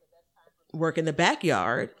to work in the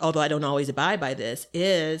backyard, although I don't always abide by this,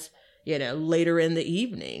 is later in the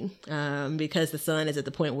evening, because the sun is at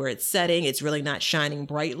the point where it's setting. It's really not shining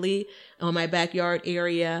brightly on my backyard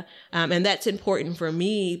area. And that's important for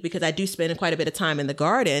me because I do spend quite a bit of time in the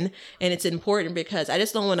garden, and it's important because I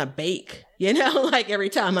just don't want to bake, like every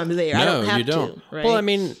time I'm there. No, I don't have you don't. to. Right? Well, I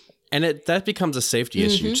mean, and that becomes a safety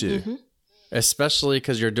issue too. Especially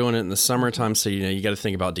because you're doing it in the summertime. So, you got to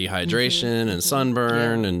think about dehydration and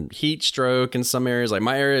sunburn and heat stroke in some areas. Like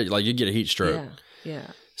my area, like you get a heat stroke. Yeah.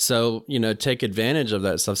 So, take advantage of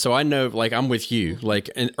that stuff. So I know, like, I'm with you, like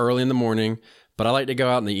early in the morning, but I like to go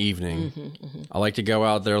out in the evening. I like to go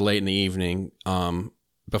out there late in the evening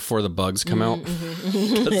before the bugs come out.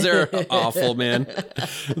 Because they're awful, man.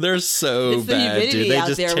 They're so it's bad, the humidity dude. They out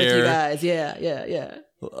just there tear. with you guys. Yeah.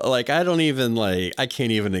 Like, I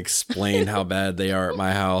can't even explain how bad they are at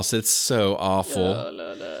my house. It's so awful.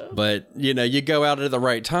 No. But, you go out at the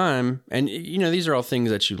right time and, these are all things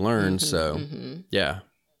that you learn. Yeah.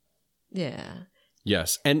 Yeah.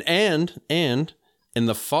 Yes. And in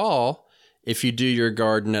the fall, if you do your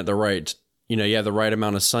garden at the right, you have the right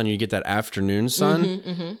amount of sun, you get that afternoon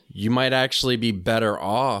sun, you might actually be better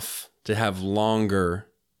off to have longer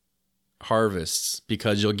harvests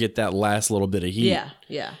because you'll get that last little bit of heat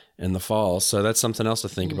in the fall. So that's something else to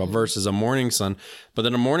think about versus a morning sun. But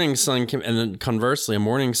then a morning sun and then conversely, a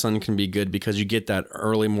morning sun can be good because you get that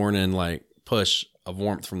early morning like push of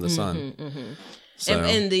warmth from the sun. So.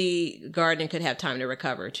 And the garden could have time to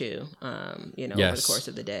recover too, over the course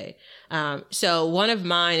of the day. So one of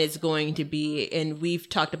mine is going to be, and we've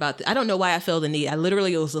talked about, I don't know why I feel the need. I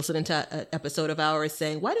literally was listening to an episode of ours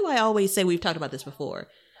saying, why do I always say we've talked about this before?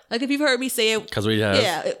 Like if you've heard me say it. Because we have.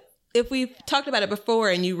 Yeah. If we've talked about it before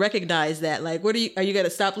and you recognize that, like, are you going to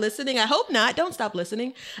stop listening? I hope not. Don't stop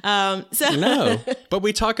listening. No, but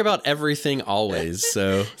we talk about everything always.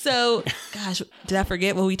 So, gosh, did I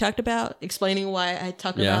forget what we talked about? Explaining why I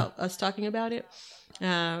talk about us talking about it.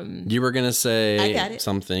 You were going to say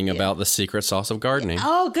something about the secret sauce of gardening.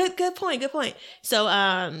 Oh, good point. So,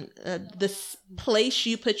 the place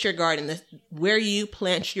you put your garden, where you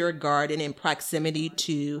plant your garden in proximity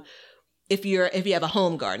to, if you have a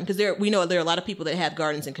home garden, because we know there are a lot of people that have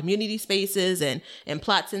gardens in community spaces and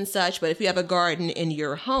plots and such. But if you have a garden in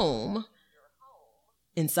your home,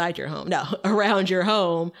 around your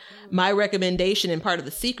home, my recommendation and part of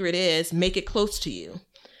the secret is make it close to you.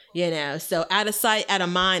 So out of sight, out of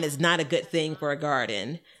mind is not a good thing for a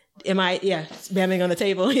garden. Am I? Yeah, spamming on the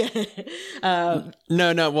table. Yeah.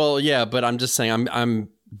 No. Well, yeah, but I'm just saying I'm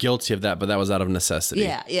guilty of that, but that was out of necessity.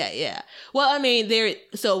 Yeah. Well, I mean,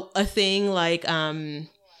 a thing like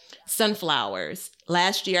sunflowers.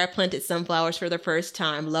 Last year, I planted sunflowers for the first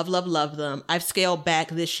time. Love them. I've scaled back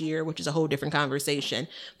this year, which is a whole different conversation.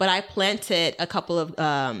 But I planted a couple of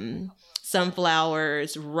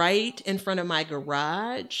sunflowers right in front of my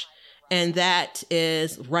garage. And that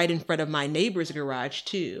is right in front of my neighbor's garage,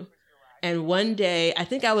 too. And one day, I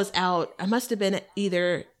think I was out, I must have been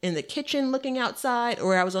either in the kitchen looking outside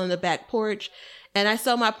or I was on the back porch. And I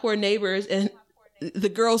saw my poor neighbors and the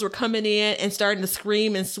girls were coming in and starting to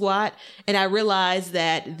scream and swat. And I realized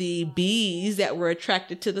that the bees that were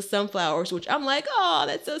attracted to the sunflowers, which I'm like, oh,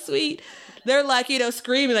 that's so sweet. They're like,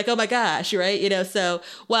 screaming like, oh my gosh, right? So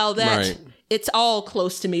while that, it's all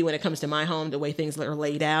close to me when it comes to my home, the way things are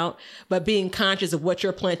laid out, but being conscious of what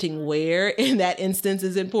you're planting where in that instance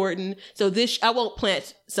is important. So I won't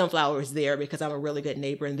plant sunflowers there because I'm a really good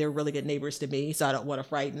neighbor and they're really good neighbors to me. So I don't want to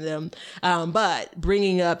frighten them. But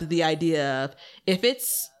bringing up the idea of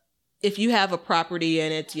if you have a property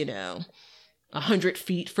and it's, 100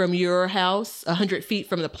 feet from your house, 100 feet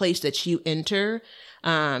from the place that you enter,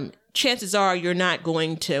 chances are you're not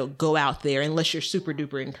going to go out there unless you're super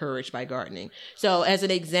duper encouraged by gardening. So as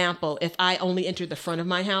an example, if I only entered the front of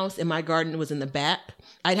my house and my garden was in the back,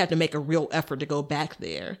 I'd have to make a real effort to go back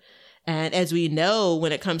there. And as we know,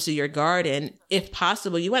 when it comes to your garden, if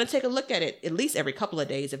possible, you want to take a look at it at least every couple of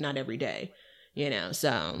days, if not every day,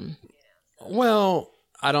 so. Well,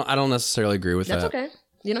 I don't necessarily agree with that. That's okay.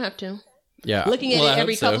 You don't have to. Yeah. Looking at it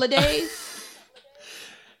every couple of days.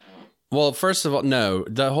 Well, first of all, no,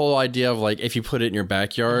 the whole idea of like, if you put it in your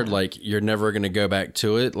backyard, like you're never going to go back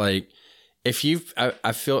to it. Like if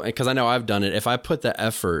I feel, because I know I've done it. If I put the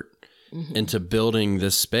effort into building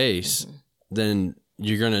this space, then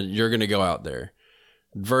you're going to go out there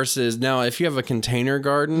versus now, if you have a container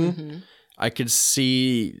garden, I could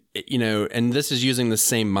see, and this is using the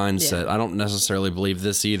same mindset. I don't necessarily believe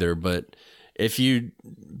this either, but if you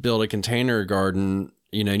build a container garden,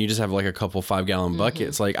 and you just have like a couple 5-gallon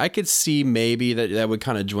buckets, like I could see maybe that would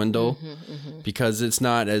kind of dwindle because it's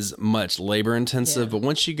not as much labor intensive. But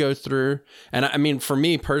once you go through, and I mean, for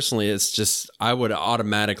me personally, it's just, I would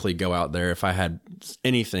automatically go out there if I had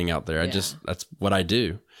anything out there. That's what I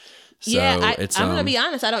do. So I'm going to be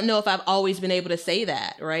honest. I don't know if I've always been able to say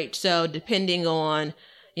that. Right. So depending on,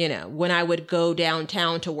 when I would go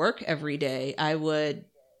downtown to work every day, I would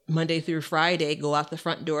Monday through Friday go out the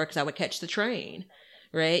front door because I would catch the train.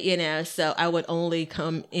 Right. So I would only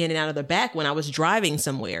come in and out of the back when I was driving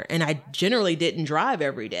somewhere, and I generally didn't drive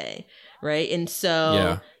every day. Right. And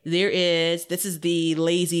so this is the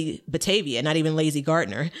lazy Batavia, not even lazy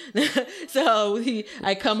gardener. So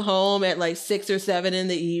I come home at like 6 or 7 in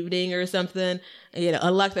the evening or something,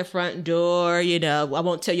 unlock the front door, I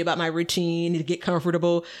won't tell you about my routine to get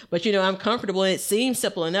comfortable, but I'm comfortable and it seems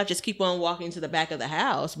simple enough. Just keep on walking to the back of the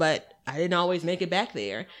house. But I didn't always make it back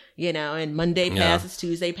there, and Monday passes,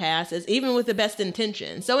 Tuesday passes, even with the best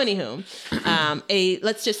intention. So anywho,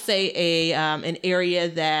 let's just say an area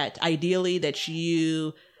that ideally that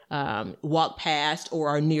you walk past or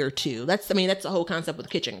are near to. That's the whole concept with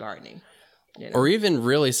kitchen gardening. Or even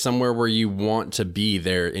really somewhere where you want to be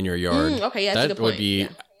there in your yard. Okay, yeah, that's a good point. Would be,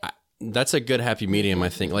 that's a good happy medium, I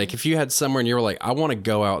think. Like if you had somewhere and you were like, I want to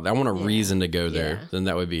go out, I want a reason to go there, then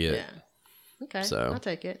that would be it. Yeah. Okay, so, I'll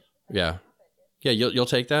take it. Yeah. Yeah, you'll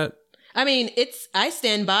take that? I mean, I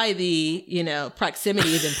stand by the,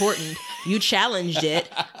 proximity is important. You challenged it.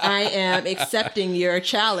 I am accepting your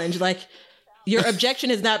challenge. Like, your objection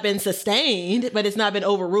has not been sustained, but it's not been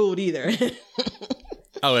overruled either.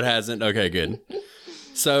 Oh, it hasn't? Okay, good.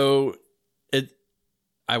 So,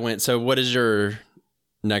 so what is your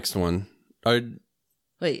next one?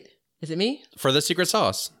 Wait, is it me? For the secret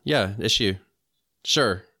sauce. Yeah, it's you.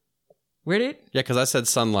 Sure. Where did? Yeah, because I said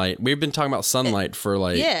sunlight. We've been talking about sunlight for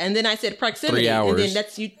like and then I said proximity. 3 hours. And then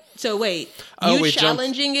that's you. So wait, you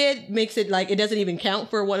challenging it makes it like it doesn't even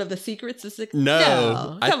count for one of the secrets.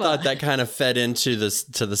 No, I thought that kind of fed into this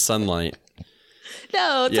to the sunlight.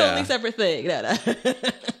 No, totally separate thing. No.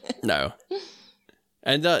 No.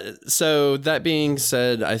 And so that being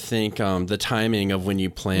said, I think the timing of when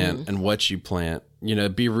you plant and what you plant,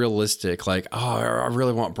 be realistic. Like, I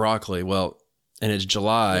really want broccoli. Well, and it's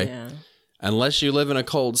July. Yeah. Unless you live in a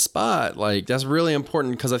cold spot, like that's really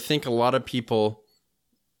important because I think a lot of people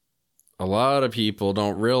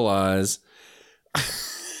don't realize.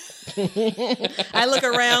 I look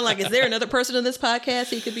around like, is there another person in this podcast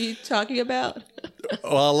he could be talking about?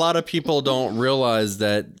 Well, a lot of people don't realize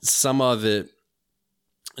that some of it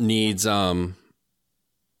needs to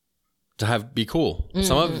be cool.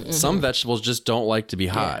 Some vegetables just don't like to be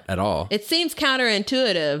hot at all. It seems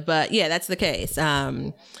counterintuitive, but yeah, that's the case.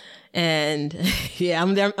 And yeah,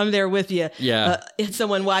 I'm there with you. Yeah. If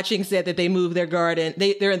someone watching said that they move their garden,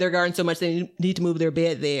 they're in their garden so much they need to move their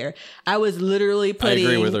bed there. I was literally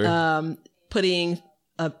putting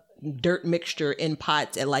a dirt mixture in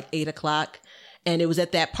pots at like 8:00, and it was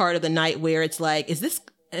at that part of the night where it's like, is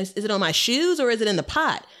it on my shoes or is it in the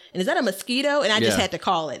pot? And is that a mosquito? And I just had to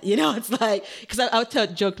call it. It's like, because I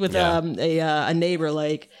joked with a neighbor,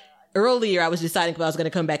 like, earlier I was deciding if I was going to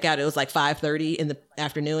come back out. It was like 5:30 in the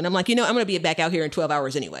afternoon. I'm like, I'm going to be back out here in 12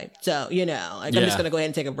 hours anyway. So, I'm just going to go ahead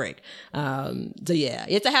and take a break. So yeah,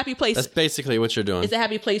 it's a happy place. That's basically what you're doing. It's a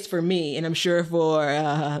happy place for me, and I'm sure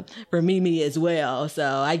for Mimi as well. So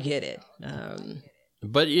I get it.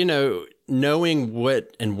 But knowing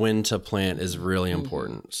what and when to plant is really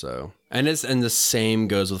important. So, and the same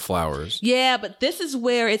goes with flowers. Yeah, but this is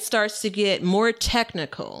where it starts to get more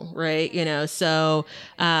technical, right? So,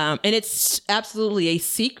 and it's absolutely a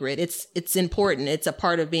secret. It's important. It's a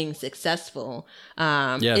part of being successful.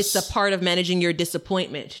 It's a part of managing your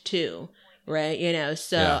disappointment too, right?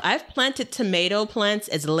 So I've planted tomato plants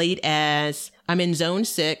as late as I'm in zone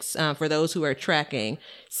 6, for those who are tracking,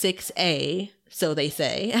 6A, so they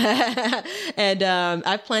say. And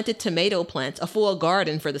I've planted tomato plants, a full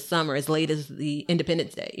garden for the summer as late as the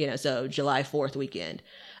Independence Day, so July 4th weekend.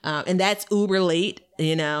 And that's uber late,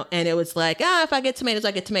 and it was like, if I get tomatoes,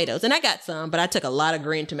 I get tomatoes. And I got some, but I took a lot of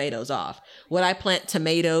green tomatoes off. Would I plant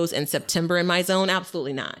tomatoes in September in my zone?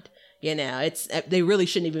 Absolutely not. They really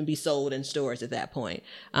shouldn't even be sold in stores at that point.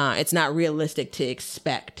 It's not realistic to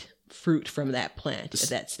expect fruit from that plant at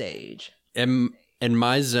that stage. In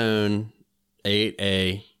my zone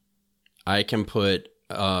 8A, I can put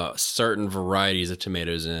certain varieties of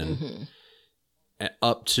tomatoes in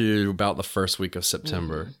up to about the first week of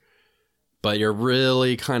September. But you're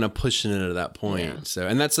really kind of pushing it at that point. Yeah. So,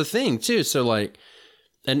 and that's the thing too. So like,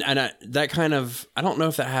 that kind of, I don't know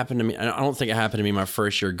if that happened to me. I don't think it happened to me my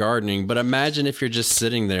first year gardening, but imagine if you're just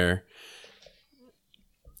sitting there.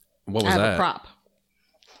 What was that? I have a prop.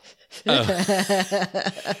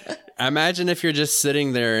 Imagine if you're just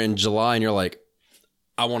sitting there in July and you're like,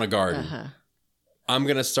 I want a garden. I'm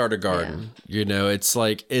going to start a garden. Yeah. It's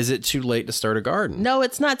like, is it too late to start a garden? No,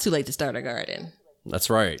 it's not too late to start a garden.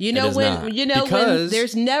 That's right. When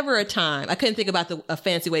there's never a time. I couldn't think about a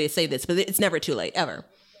fancy way to say this, but it's never too late, ever.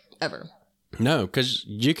 No, because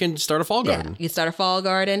you can start a fall garden. You start a fall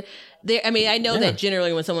garden. I know that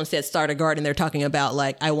generally when someone says start a garden, they're talking about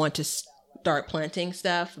like, I want to start planting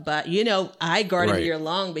stuff. But, I garden all year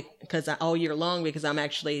long because I'm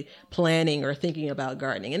actually planning or thinking about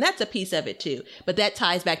gardening. And that's a piece of it too. But that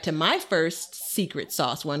ties back to my first secret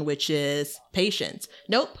sauce one, which is patience.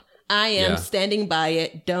 Nope. I am standing by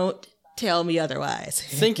it. Don't tell me otherwise.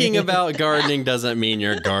 Thinking about gardening doesn't mean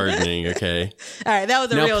you're gardening, okay? All right, that was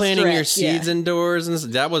a real stretch. Now, planting your seeds indoors,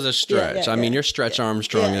 and that was a stretch. I mean, you're Stretch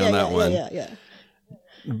Armstrong on that one. Yeah.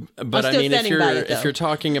 But I mean, if you're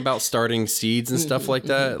talking about starting seeds and stuff like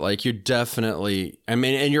that, like you definitely, and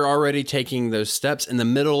you're already taking those steps in the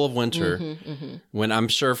middle of winter, when I'm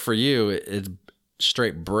sure for you, it's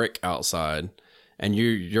straight brick outside. And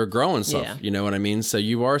you're growing stuff, you know what I mean? So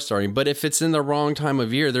you are starting. But if it's in the wrong time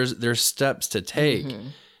of year, there's steps to take.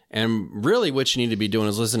 And really what you need to be doing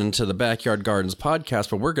is listening to the Backyard Gardens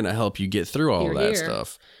podcast, but we're going to help you get through all of that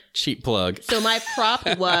stuff. Cheap plug. So my prop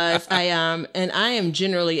was, I am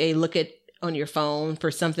generally a look at on your phone.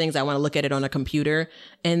 For some things, I want to look at it on a computer.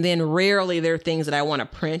 And then rarely there are things that I want to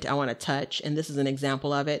print, I want to touch. And this is an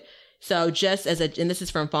example of it. So and this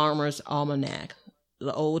is from Farmer's Almanac,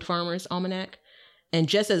 the old Farmer's Almanac. And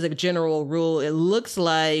just as a general rule, it looks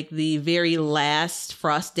like the very last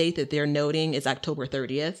frost date that they're noting is October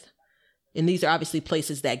 30th. And these are obviously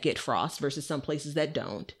places that get frost versus some places that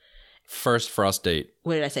don't. First frost date.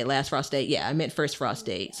 What did I say? Last frost date? Yeah, I meant first frost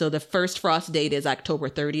date. So the first frost date is October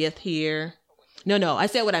 30th here. No, I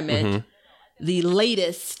said what I meant. The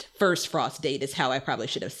latest first frost date is how I probably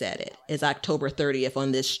should have said it, is October 30th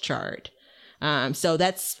on this chart. So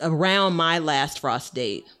that's around my last frost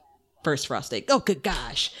date. First frost date. Oh, good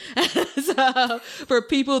gosh. So for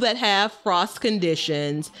people that have frost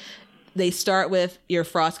conditions, they start with your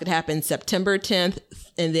frost could happen September 10th,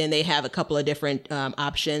 and then they have a couple of different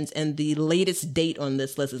options. And the latest date on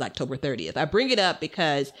this list is October 30th. I bring it up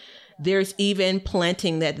because there's even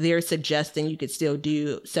planting that they're suggesting you could still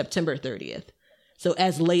do September 30th. So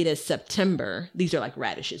as late as September, these are like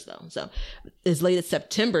radishes though. So as late as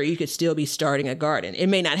September, you could still be starting a garden. It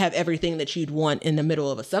may not have everything that you'd want in the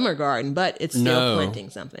middle of a summer garden, but it's still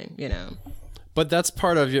planting something, But that's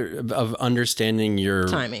part of understanding your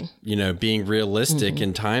timing, being realistic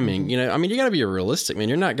and timing. You got to be realistic, man.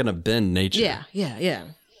 You're not going to bend nature.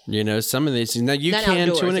 Yeah. Some of these, now you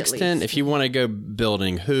can to an extent, if you want to go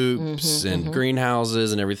building hoops and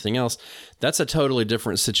greenhouses and everything else, that's a totally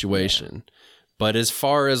different situation. Yeah. But as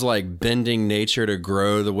far as like bending nature to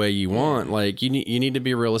grow the way you want, like you need to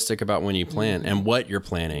be realistic about when you plant and what you're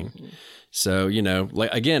planting. So,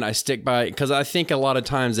 like, again, I stick by, because I think a lot of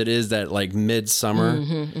times it is that like midsummer,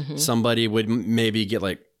 somebody would maybe get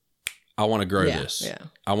like, I want to grow this. Yeah.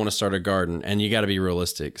 I want to start a garden, and you got to be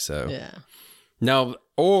realistic. So now,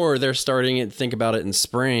 or they're starting it, think about it in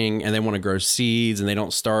spring, and they want to grow seeds, and they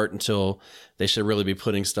don't start until they should really be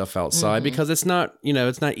putting stuff outside because it's not,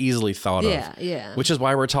 it's not easily thought of. Yeah. Which is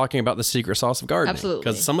why we're talking about the secret sauce of gardening. Absolutely.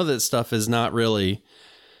 Because some of this stuff is not really,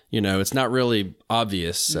 it's not really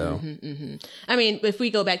obvious. So, I mean, if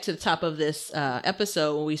we go back to the top of this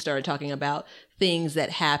episode when we started talking about things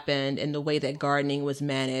that happened and the way that gardening was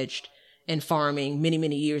managed and farming many,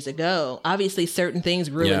 many years ago, obviously certain things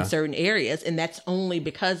grew in certain areas, and that's only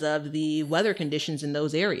because of the weather conditions in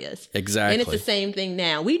those areas. Exactly. And it's the same thing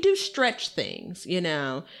now. We do stretch things, you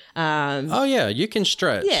know. Oh, yeah, you can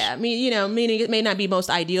stretch. Yeah, I mean, you know, meaning it may not be most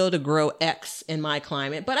ideal to grow X in my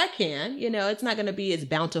climate, but I can. You know, it's not going to be as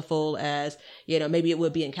bountiful as, you know, maybe it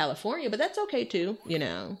would be in California, but that's okay too, you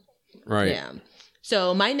know. Right. Yeah.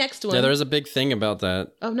 So my next one. Yeah, there's a big thing about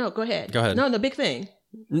that. Oh, no, go ahead. Go ahead. No, the big thing.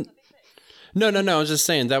 No. I was just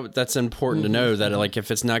saying that's important to know that, like,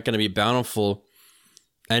 if it's not going to be bountiful,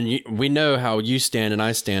 and we know how you stand and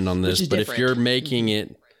I stand on this, but if you're making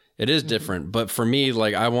it is different. But for me,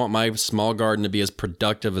 like, I want my small garden to be as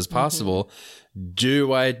productive as possible.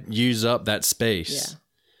 Do I use up that space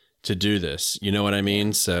to do this? You know what I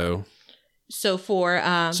mean? So for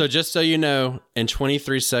so just so you know, in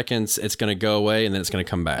 23 seconds, it's going to go away and then it's going to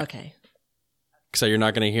come back. Okay. So you're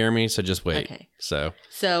not going to hear me, so just wait. Okay. So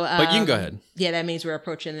but you can go ahead. Yeah, that means we're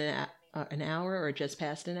approaching an hour or just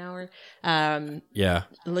past an hour. Yeah.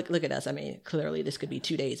 Look at us. I mean, clearly this could be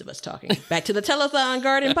 2 days of us talking. Back to the Telethon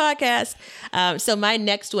Garden podcast. So my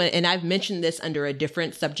next one, and I've mentioned this under a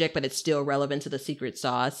different subject, but it's still relevant to the secret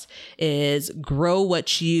sauce, is grow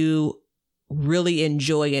what you really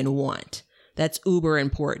enjoy and want. That's uber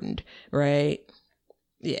important, right?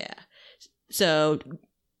 Yeah. So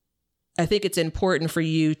I think it's important for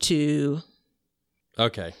you to...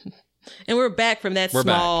 Okay. And we're back from that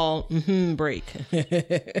small break.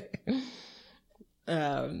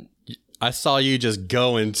 I saw you just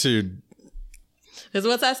go into... Because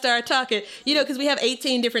once I start talking, you know, because we have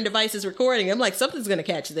 18 different devices recording, I'm like, something's going to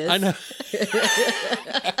catch this. I know.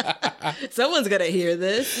 Someone's going to hear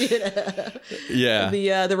this. You know?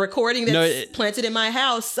 Yeah. The recording that's planted in my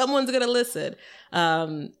house, someone's going to listen.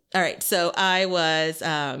 All right. So I was...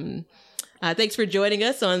 thanks for joining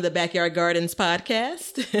us on the Backyard Gardens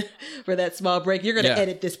podcast for that small break. You're going to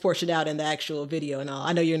edit this portion out in the actual video and all.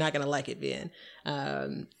 I know you're not going to like it, Ben.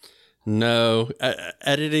 No,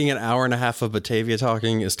 editing an hour and a half of Batavia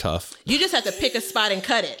talking is tough. You just have to pick a spot and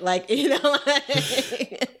cut it, like, you know.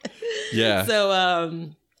 Yeah.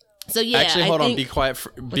 So yeah. Actually, hold on. Be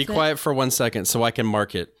quiet for 1 second so I can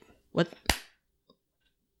mark it. What?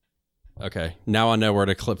 Okay. Now I know where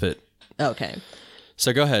to clip it. Okay.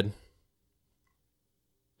 So go ahead.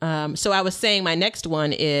 So I was saying my next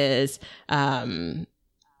one is, what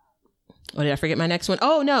did I forget my next one?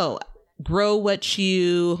 Oh, no. Grow what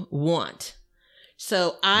you want.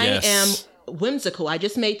 So I am whimsical. I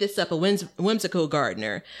just made this up, a whimsical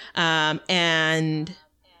gardener. And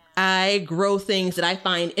I grow things that I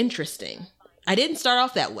find interesting. I didn't start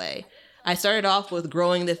off that way. I started off with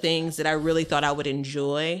growing the things that I really thought I would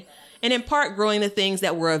enjoy. And in part, growing the things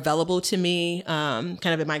that were available to me, kind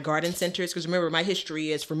of in my garden centers. Because remember, my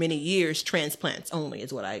history is for many years, transplants only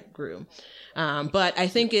is what I grew. But I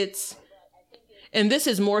think and this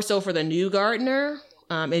is more so for the new gardener,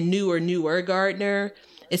 and newer gardener.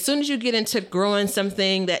 As soon as you get into growing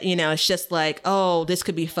something that, you know, it's just like, oh, this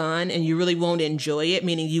could be fun, and you really won't enjoy it,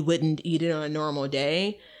 meaning you wouldn't eat it on a normal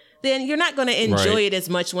day, then you're not going to enjoy it as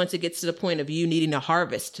much once it gets to the point of you needing to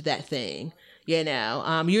harvest that thing. You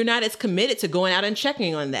know, you're not as committed to going out and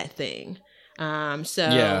checking on that thing.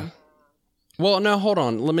 Yeah. Well, no, hold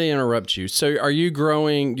on. Let me interrupt you. So are you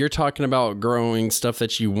you're talking about growing stuff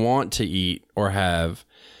that you want to eat or have.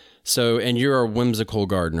 So, and you're a whimsical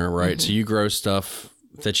gardener, right? So you grow stuff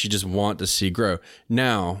that you just want to see grow.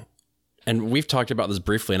 Now, and we've talked about this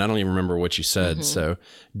briefly, and I don't even remember what you said. So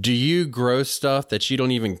do you grow stuff that you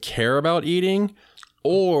don't even care about eating,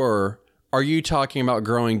 or are you talking about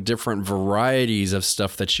growing different varieties of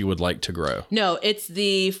stuff that you would like to grow? No, it's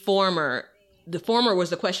the former. The former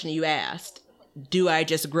was the question you asked. Do I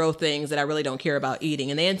just grow things that I really don't care about eating?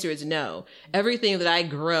 And the answer is no. Everything that I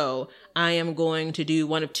grow, I am going to do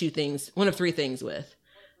one of three things with.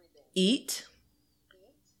 Eat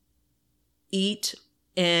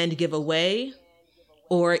and give away,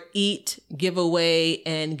 or eat, give away,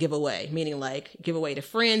 and give away. Meaning like give away to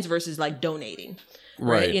friends versus like donating.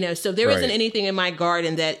 Right. You know, so there isn't anything in my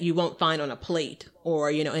garden that you won't find on a plate or,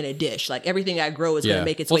 you know, in a dish. Like everything I grow is going to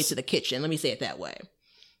make its way to the kitchen. Let me say it that way.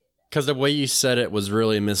 Because the way you said it was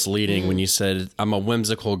really misleading when you said I'm a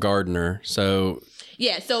whimsical gardener. So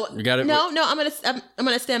yeah, so you got it. No, I'm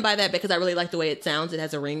gonna stand by that because I really like the way it sounds. It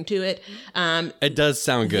has a ring to it. It does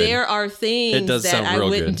sound good. There are things that I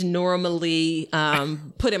wouldn't normally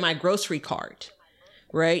put in my grocery cart.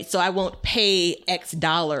 Right. So I won't pay X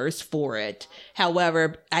dollars for it.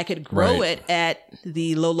 However, I could grow it at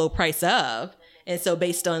the low price of. And so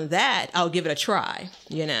based on that, I'll give it a try,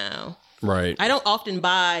 you know. Right. I don't often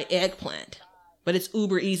buy eggplant, but it's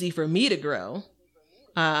uber easy for me to grow.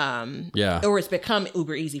 Or it's become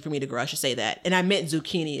uber easy for me to grow. I should say that. And I meant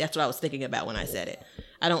zucchini. That's what I was thinking about when I said it.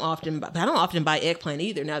 I don't often buy eggplant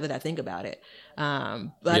either, now that I think about it.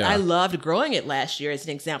 But I loved growing it last year as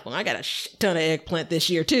an example. I got a ton of eggplant this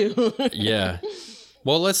year too. Yeah.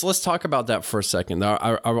 Well, let's talk about that for a second.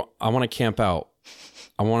 I want to camp out.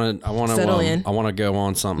 I want to go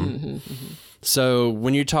on something. Mm-hmm. So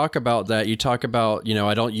when you talk about that, you talk about,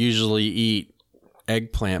 I don't usually eat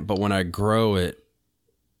eggplant, but when I grow it,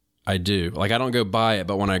 I do. Like, I don't go buy it,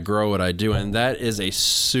 but when I grow it, I do. And that is a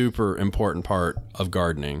super important part of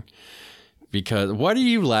gardening. Because what are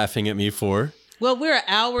you laughing at me for? Well, we're an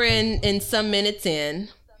hour and some minutes in,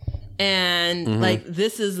 and like,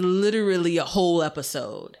 this is literally a whole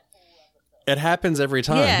episode. It happens every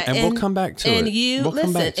time, and we'll come back to it. And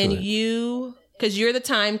you, because you're the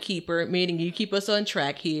timekeeper, meaning you keep us on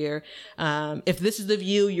track here. If this is the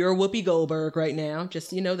view, you're Whoopi Goldberg right now,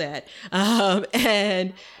 just so you know that.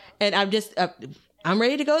 And I'm just, I'm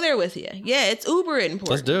ready to go there with you. Yeah, it's uber important.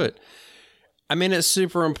 Let's do it. I mean, it's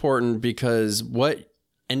super important because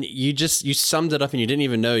and you summed it up and you didn't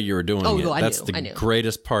even know you were doing it. That's the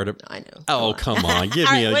greatest part of. I know. Oh, come on, give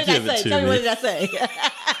it to me. Tell me, what did I say?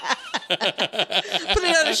 Put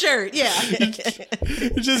it on a shirt. Yeah.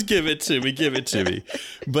 Just give it to me.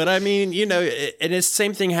 But I mean, and it's the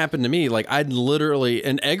same thing happened to me. Like,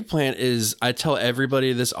 an eggplant is, I tell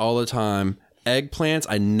everybody this all the time. Eggplants,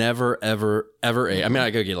 I never, ever, ever ate. I mean,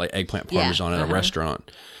 I go get like eggplant parmesan at a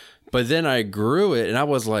restaurant. But then I grew it and I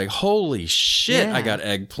was like, holy shit, I got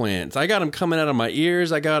eggplants. I got them coming out of my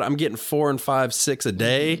ears. I'm getting 4 and 5, 6 a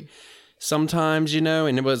day sometimes,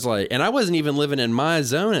 and it was like, and I wasn't even living in my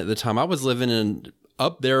zone at the time. I was living in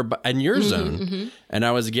up there in your zone and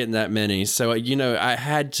I was getting that many. So, I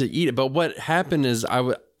had to eat it. But what happened is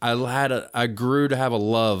I grew to have a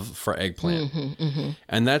love for eggplant.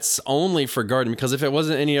 And that's only for gardening, because if it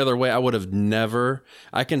wasn't any other way,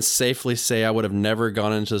 I can safely say I would have never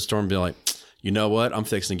gone into the store and be like, you know what? I'm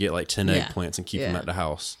fixing to get like 10 eggplants and keep them at the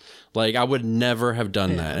house. Like, I would never have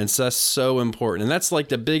done that. And so that's so important. And that's like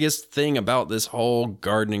the biggest thing about this whole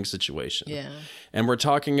gardening situation. Yeah. And we're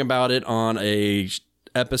talking about it on a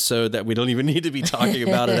episode that we don't even need to be talking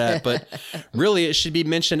about it at, but really it should be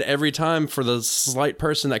mentioned every time for the slight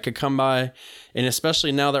person that could come by. And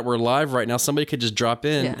especially now that we're live right now, somebody could just drop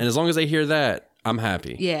in. And as long as they hear that, I'm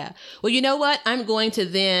happy. Yeah. Well, you know what? I'm going to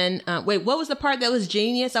then, wait, what was the part that was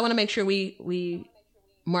genius? I want to make sure we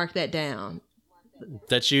mark that down.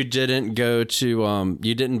 That you didn't go to,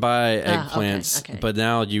 you didn't buy eggplants, but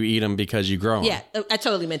now you eat them because you grow them. Yeah, I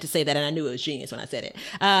totally meant to say that, and I knew it was genius when I said it.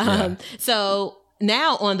 So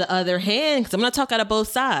now, on the other hand, because I'm going to talk out of both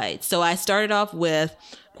sides. So I started off with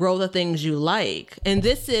grow the things you like. And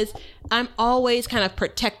I'm always kind of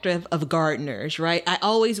protective of gardeners, right? I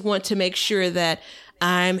always want to make sure that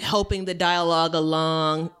I'm helping the dialogue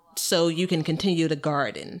along so you can continue to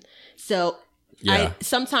garden. So I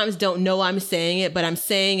sometimes don't know I'm saying it, but I'm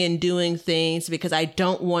saying and doing things because I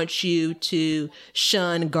don't want you to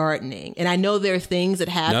shun gardening. And I know there are things that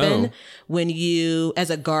happen when you, as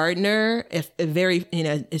a gardener,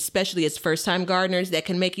 especially as first time gardeners, that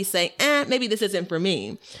can make you say, maybe this isn't for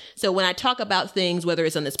me. So when I talk about things, whether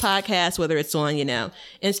it's on this podcast, whether it's on,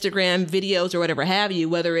 Instagram videos or whatever have you,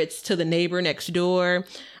 whether it's to the neighbor next door,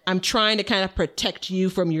 I'm trying to kind of protect you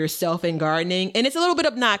from yourself in gardening. And it's a little bit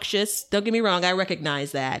obnoxious. Don't get me wrong. I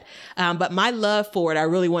recognize that. But my love for it, I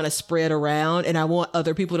really want to spread around, and I want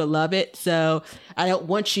other people to love it. So I don't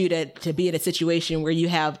want you to be in a situation where you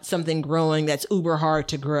have something growing that's uber hard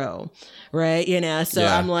to grow. Right. So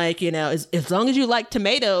I'm like, as long as you like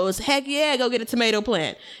tomatoes, heck yeah, go get a tomato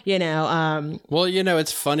plant, Well,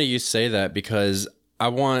 it's funny you say that, because I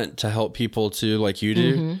want to help people too, like you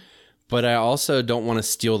do. But I also don't want to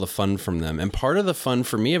steal the fun from them. And part of the fun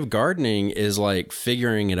for me of gardening is like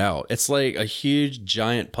figuring it out. It's like a huge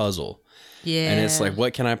giant puzzle. Yeah. And it's like,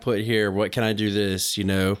 what can I put here? What can I do this?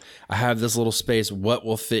 I have this little space. What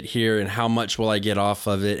will fit here? And how much will I get off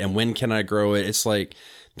of it? And when can I grow it? It's like,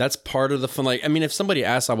 that's part of the fun. Like, I mean, if somebody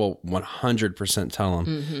asks, I will 100% tell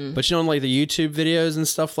them. But like the YouTube videos and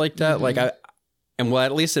stuff like that, like at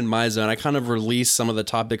least in my zone, I kind of release some of the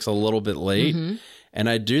topics a little bit late. And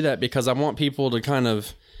I do that because I want people to kind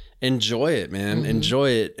of enjoy it, man.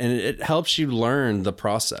 Enjoy it. And it helps you learn the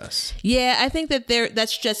process. Yeah, I think that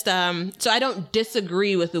that's just, so I don't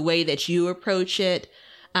disagree with the way that you approach it.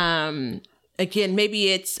 Again,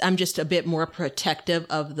 maybe I'm just a bit more protective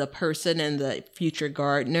of the person and the future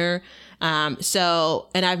gardener. And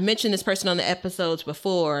I've mentioned this person on the episodes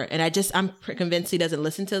before, and I'm convinced he doesn't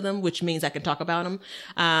listen to them, which means I can talk about him.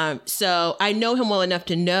 So I know him well enough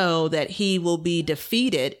to know that he will be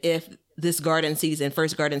defeated if this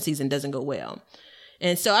first garden season doesn't go well.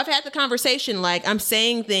 And so I've had the conversation, like I'm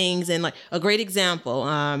saying things, and like a great example,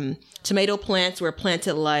 tomato plants were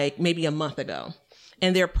planted like maybe a month ago,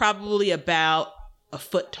 and they're probably about a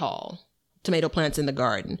foot tall, tomato plants in the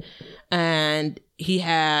garden. And he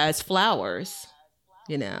has flowers,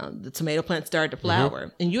 the tomato plants started to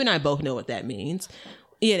flower. And you and I both know what that means.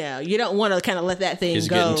 You don't want to kind of let that thing go. He's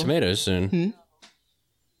getting tomatoes soon.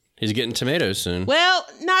 He's getting tomatoes soon. Well,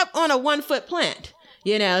 not on a 1 foot plant.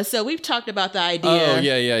 So we've talked about the idea. Oh,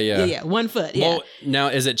 yeah. Yeah, 1 foot, yeah. Well, now,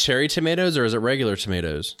 is it cherry tomatoes or is it regular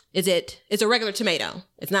tomatoes? It's a regular tomato.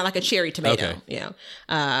 It's not like a cherry tomato. Okay.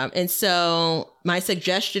 And so my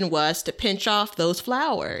suggestion was to pinch off those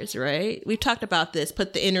flowers, right? We've talked about this.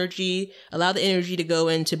 Allow the energy to go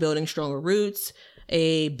into building stronger roots,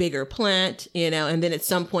 a bigger plant, and then at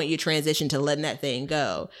some point you transition to letting that thing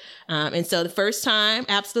go. And so the first time,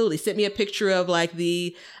 absolutely, sent me a picture of like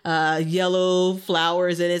the yellow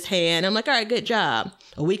flowers in his hand. I'm like, all right, good job.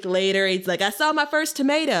 A week later, he's like, I saw my first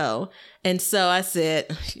tomato. And so I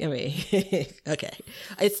said, okay,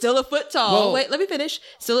 it's still a foot tall. Well, wait, let me finish.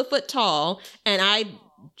 Still a foot tall. And I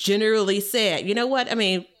generally said, you know what?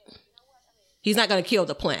 He's not going to kill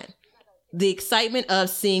the plant. The excitement of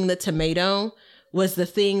seeing the tomato was the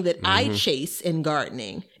thing that I chase in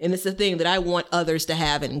gardening. And it's the thing that I want others to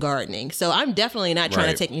have in gardening. So I'm definitely not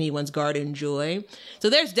trying to take anyone's garden joy. So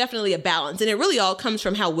there's definitely a balance. And it really all comes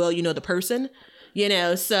from how well you know the person.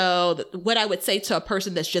 So what I would say to a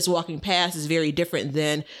person that's just walking past is very different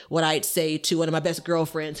than what I'd say to one of my best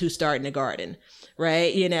girlfriends who's starting a garden.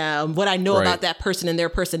 Right. What I know about that person and their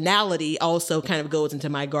personality also kind of goes into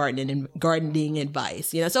my gardening advice,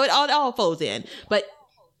 so it all folds in. But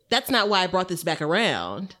that's not why I brought this back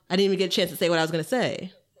around. I didn't even get a chance to say what I was going to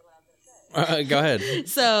say. Go ahead.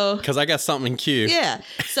 So, because I got something in queue. Yeah.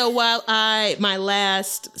 So while my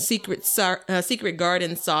last secret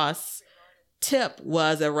garden sauce tip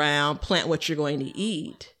was around plant what you're going to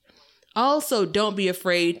eat, also don't be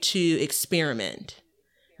afraid to experiment.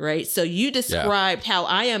 Right. So you described how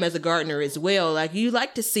I am as a gardener as well. Like you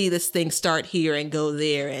like to see this thing start here and go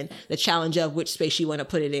there, and the challenge of which space you want to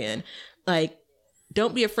put it in. Like,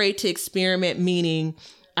 don't be afraid to experiment, meaning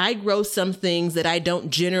I grow some things that I don't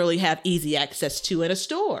generally have easy access to in a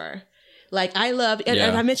store. Like I love, and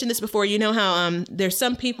I mentioned this before, how there's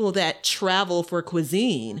some people that travel for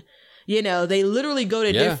cuisine. They literally go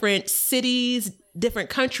to different cities, different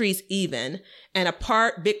countries even, and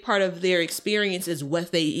big part of their experience is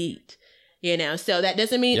what they eat. So that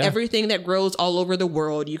doesn't mean everything that grows all over the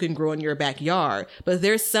world you can grow in your backyard. But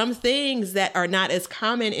there's some things that are not as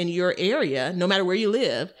common in your area, no matter where you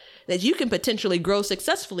live, that you can potentially grow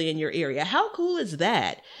successfully in your area. How cool is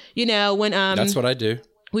that? When that's what I do.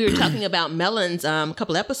 We were talking about melons a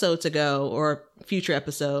couple episodes ago, or future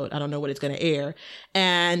episode. I don't know what it's going to air.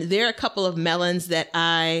 And there are a couple of melons that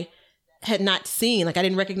I had not seen. Like I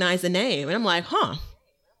didn't recognize the name. And I'm like,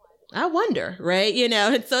 I wonder, right?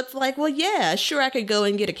 And so it's like, well, yeah, sure, I could go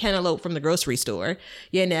and get a cantaloupe from the grocery store,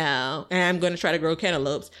 and I'm going to try to grow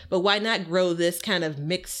cantaloupes, but why not grow this kind of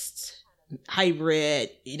mixed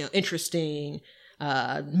hybrid, interesting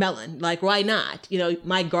melon? Like, why not?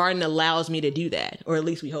 My garden allows me to do that, or at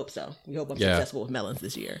least we hope so. We hope I'm successful with melons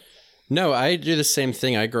this year. No, I do the same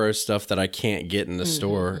thing. I grow stuff that I can't get in the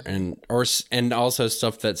store, and also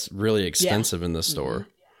stuff that's really expensive in the store.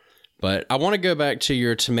 But I want to go back to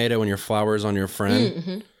your tomato and your flowers on your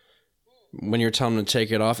friend when you're telling them to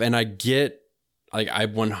take it off. And I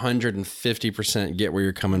 150% get where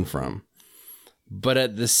you're coming from. But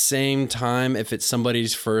at the same time, if it's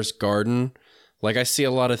somebody's first garden, like I see a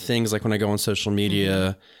lot of things, like when I go on social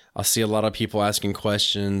media, I'll see a lot of people asking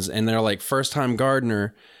questions and they're like first time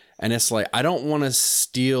gardener. And it's like, I don't want to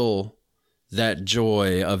steal that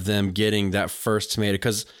joy of them getting that first tomato,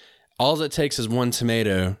 because all it takes is one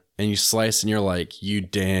tomato. And you slice and you're like, you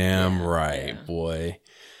damn right, boy.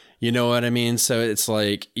 You know what I mean? So it's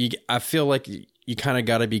like, I feel like you kind of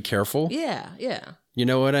got to be careful. Yeah. You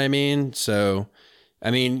know what I mean? So,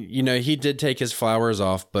 I mean, he did take his flowers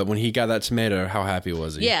off, but when he got that tomato, how happy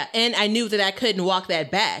was he? Yeah. And I knew that I couldn't walk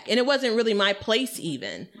that back. And it wasn't really my place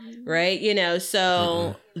even, right?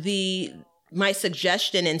 So my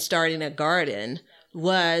suggestion in starting a garden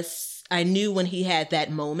was I knew when he had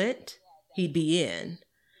that moment, he'd be in.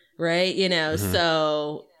 Right.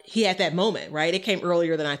 So he had that moment, right? It came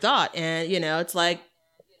earlier than I thought. And, it's like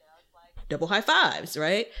double high fives,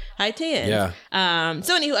 right? High tens. Yeah.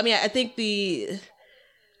 So anywho, I think it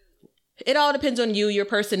all depends on you, your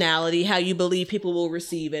personality, how you believe people will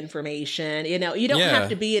receive information. You don't have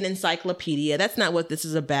to be an encyclopedia. That's not what this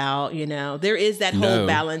is about. There is that whole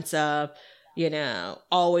balance of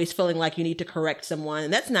always feeling like you need to correct someone.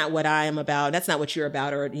 And that's not what I am about. That's not what you're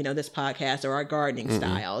about, or, this podcast or our gardening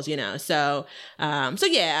styles, So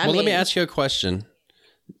yeah. Let me ask you a question.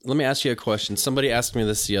 Somebody asked me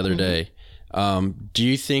this the other day. Do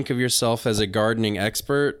you think of yourself as a gardening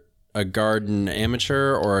expert, a garden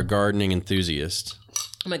amateur, or a gardening enthusiast?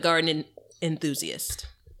 I'm a gardening enthusiast.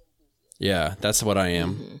 Yeah, that's what I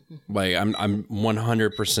am. Like I'm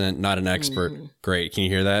 100% not an expert. Great. Can you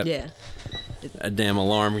hear that? Yeah. A damn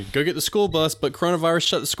alarm. Go get the school bus, but coronavirus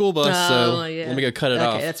shut the school bus. Let me go cut it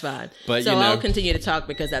off. Okay, that's fine. But so I'll continue to talk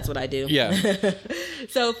because that's what I do. Yeah.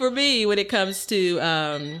 So for me, when it comes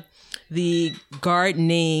to the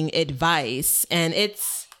gardening advice, and it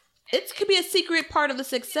could be a secret part of the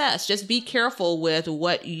success. Just be careful with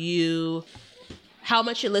how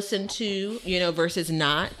much you listen to, versus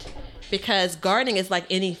not. Because gardening is like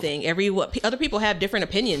anything. Other people have different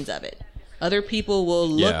opinions of it. Other people will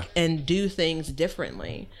look and do things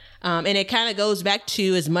differently. And it kind of goes back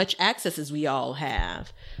to as much access as we all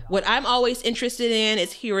have. What I'm always interested in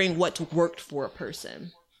is hearing what's worked for a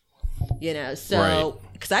person.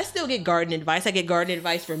 Because I still get garden advice. I get garden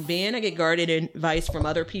advice from Ben. I get garden advice from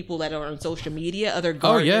other people that are on social media, other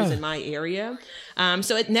gardeners in my area.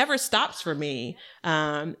 So it never stops for me.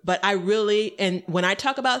 But and when I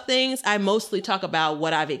talk about things, I mostly talk about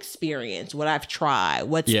what I've experienced, what I've tried,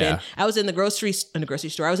 I was in the grocery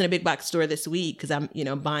store. I was in a big box store this week because I'm,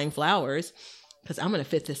 buying flowers because I'm going to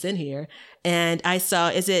fit this in here. And I saw,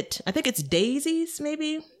 I think it's daisies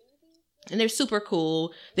maybe? And they're super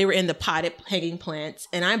cool. They were in the potted hanging plants.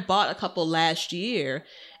 And I bought a couple last year.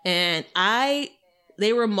 And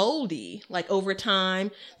they were moldy, like over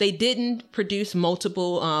time. They didn't produce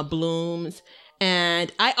multiple blooms.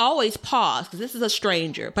 And I always pause, because this is a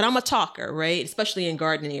stranger. But I'm a talker, right? Especially in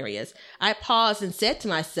gardening areas. I paused and said to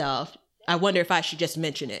myself, I wonder if I should just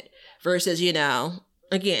mention it. Versus,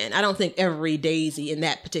 again, I don't think every daisy in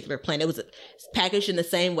that particular plant, it was packaged in the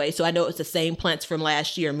same way. So I know it's the same plants from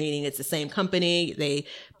last year, meaning it's the same company. They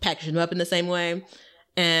packaged them up in the same way.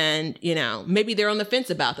 And, maybe they're on the fence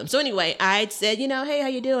about them. So anyway, I said, hey, how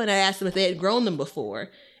you doing? I asked them if they had grown them before. And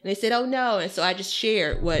they said, oh, no. And so I just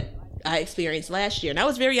shared what I experienced last year. And I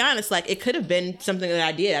was very honest, like it could have been something that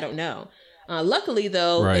I did. I don't know. Luckily,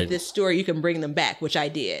 though, at this store, you can bring them back, which I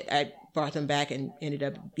did. I brought them back and ended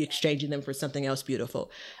up exchanging them for something else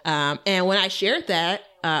beautiful. And when I shared that,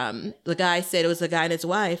 the guy said, it was a guy and his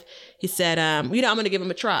wife. He said, I'm going to give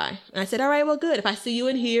them a try. And I said, all right, well, good. If I see you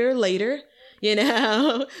in here later,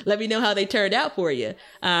 let me know how they turned out for you.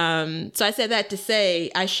 So I said that to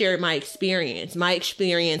say I shared my experience. My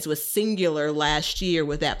experience was singular last year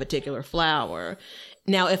with that particular flower.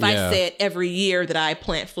 Now, if I said every year that I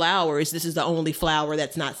plant flowers, this is the only flower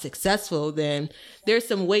that's not successful, then there's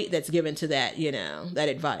some weight that's given to that, that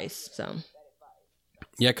advice. So.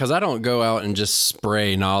 Yeah, because I don't go out and just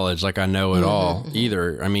spray knowledge like I know it all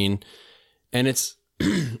either. I mean, and it's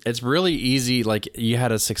really easy. Like you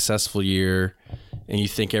had a successful year and you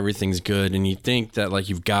think everything's good and you think that like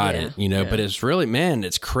you've got it, but it's really, man,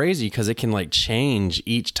 it's crazy because it can like change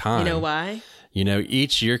each time. You know why?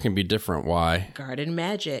 Each year can be different. Why? Garden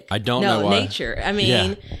magic. I don't know why. Nature. I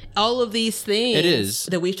mean, all of these things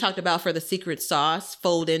that we've talked about for the secret sauce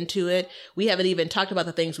fold into it. We haven't even talked about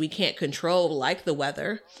the things we can't control, like the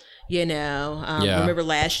weather. Remember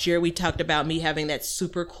last year we talked about me having that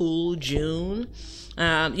super cool June.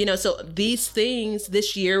 So these things,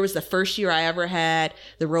 this year was the first year I ever had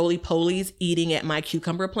the roly-polies eating at my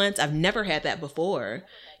cucumber plants. I've never had that before.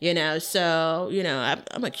 I'm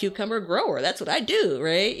a cucumber grower. That's what I do,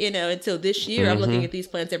 right? Until this year, I'm looking at these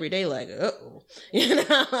plants every day like,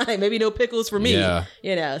 like maybe no pickles for me,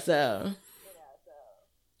 so.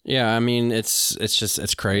 Yeah, I mean,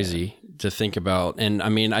 it's crazy to think about. And I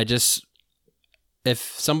mean, if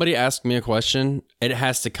somebody asks me a question, it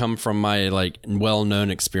has to come from my like well-known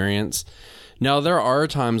experience. Now, there are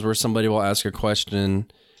times where somebody will ask a question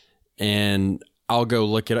and I'll go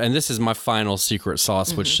look at it, and this is my final secret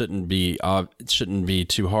sauce, which shouldn't be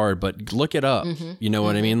too hard, but look it up. You know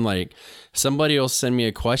what I mean? Like somebody will send me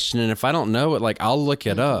a question, and if I don't know it, like I'll look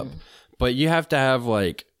it up. But you have to have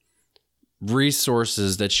like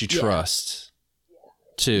resources that you trust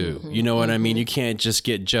too. You know what I mean? You can't just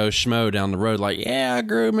get Joe Schmo down the road like, I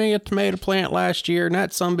grew me a tomato plant last year, and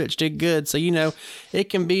that sumbitch did good. So it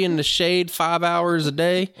can be in the shade 5 hours a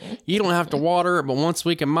day. You don't have to water it, but once a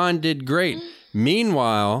week, and mine did great.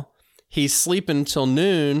 Meanwhile, he's sleeping until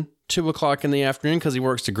noon, 2:00 in the afternoon because he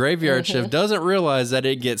works the graveyard shift, doesn't realize that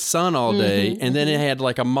it gets sun all day, and then it had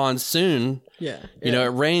like a monsoon.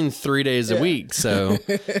 It rained 3 days a week. So,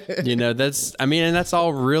 and that's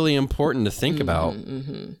all really important to think about.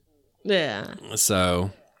 Yeah.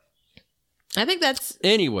 So,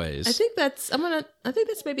 anyways. I think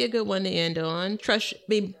that's maybe a good one to end on.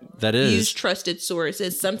 Use trusted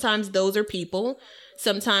sources. Sometimes those are people.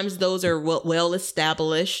 Sometimes those are well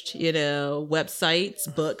established,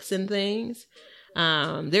 websites, books and things.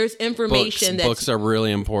 There's information books are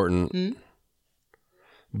really important. Hmm?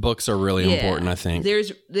 Books are really important, I think.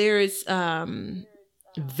 There's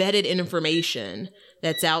vetted information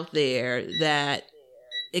that's out there that,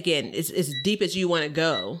 again, is as deep as you want to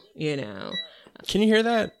go, Can you hear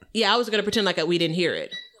that? Yeah, I was going to pretend like we didn't hear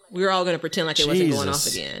it. We were all going to pretend like it wasn't going off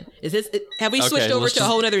again. Have we switched over to a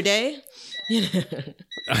whole other day?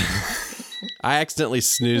 I accidentally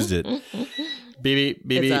snoozed it. BB.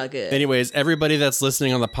 It's all good. Anyways, everybody that's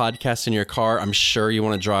listening on the podcast in your car, I'm sure you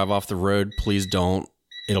want to drive off the road. Please don't.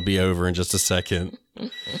 It'll be over in just a second.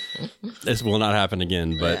 This will not happen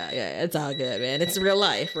again, but yeah, it's all good, man. It's real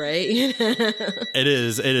life, right? It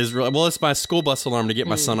is real. Well, it's my school bus alarm to get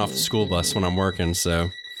my son off the school bus when I'm working. So,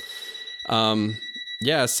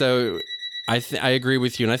 so I agree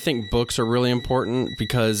with you, and I think books are really important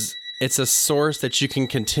because it's a source that you can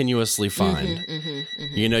continuously find.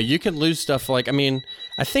 You can lose stuff like, I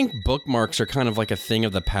think bookmarks are kind of like a thing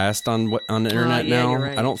of the past on the internet now. You're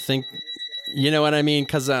right. I don't think. You know what I mean?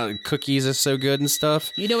 Because cookies are so good and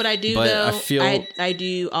stuff. You know what I do, though? I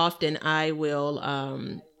do often. I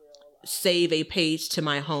will save a page to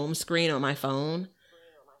my home screen on my phone.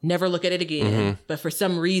 Never look at it again. But for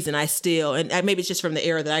some reason, I still, and maybe it's just from the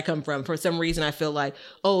era that I come from, for some reason I feel like,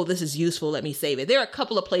 oh, this is useful. Let me save it. There are a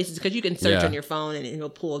couple of places, because you can search on your phone and it'll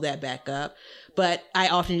pull that back up. But I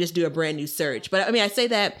often just do a brand new search. But I say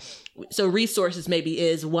that, so resources maybe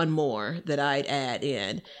is one more that I'd add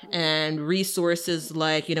in. And resources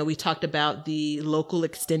like, we talked about the local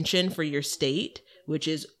extension for your state, which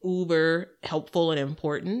is uber helpful and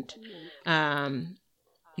important.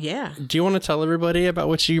 Yeah. Do you want to tell everybody about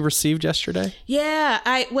what you received yesterday? Yeah.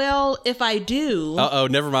 If I do.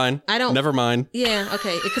 Never mind. Never mind. Yeah.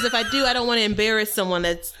 Okay. Because if I do, I don't want to embarrass someone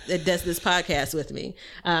that does this podcast with me.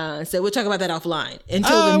 So we'll talk about that offline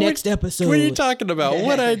until the next episode. What are you talking about?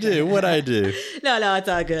 What'd I do? No, it's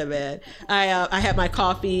all good, man. I had my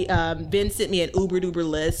coffee. Ben sent me an uber-duper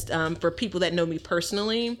list for people that know me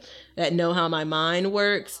personally, that know how my mind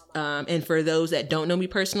works. And for those that don't know me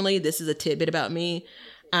personally, this is a tidbit about me.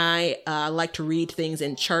 I like to read things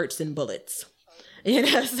in charts and bullets.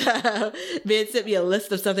 So Ben sent me a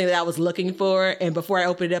list of something that I was looking for. And before I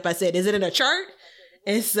opened it up, I said, is it in a chart?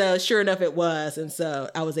 And so sure enough, it was. And so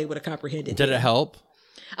I was able to comprehend it. Did it help?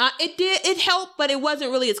 It did. It helped, but it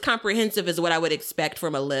wasn't really as comprehensive as what I would expect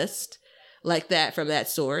from a list like that from that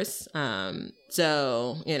source.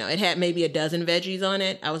 So, it had maybe a dozen veggies on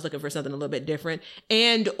it. I was looking for something a little bit different.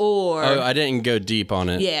 I didn't go deep on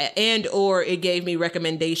it. Yeah. Or it gave me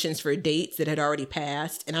recommendations for dates that had already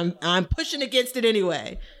passed. And I'm pushing against it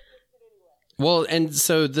anyway. Well, and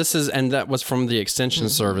so that was from the extension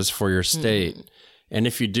service for your state. And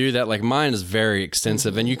if you do that, like mine is very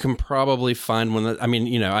extensive and you can probably find one that,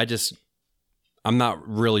 I'm not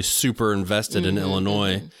really super invested in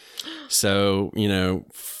Illinois. So, you're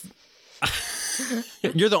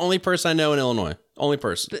the only person I know in Illinois. Only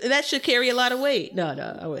person. That should carry a lot of weight. No,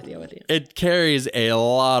 I'm with you. It carries a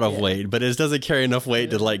lot of weight, but it doesn't carry enough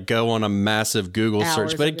weight to go on a massive Google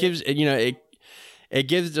search. But it gives, it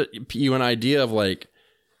gives you an idea of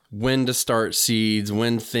when to start seeds,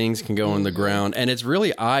 when things can go in the ground. And it's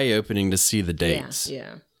really eye-opening to see the dates.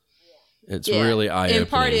 Yeah. It's really eye-opening. In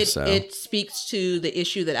part, it speaks to the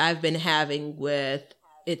issue that I've been having with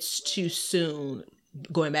it's too soon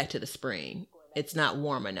going back to the spring. It's not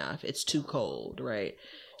warm enough. It's too cold, right?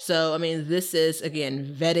 So, this is,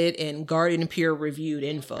 again, vetted and Guardian peer-reviewed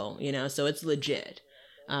info, so it's legit.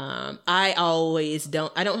 I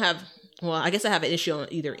guess I have an issue on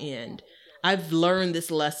either end. I've learned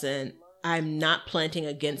this lesson. I'm not planting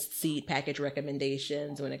against seed package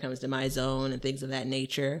recommendations when it comes to my zone and things of that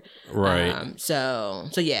nature. Right. So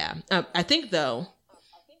yeah. I think, though,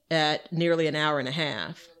 at nearly an hour and a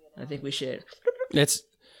half, I think we should. It's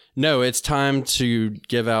time to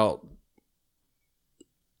give out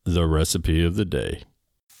the recipe of the day.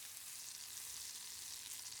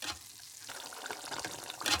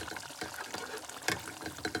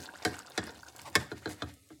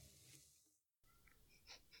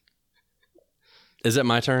 Is it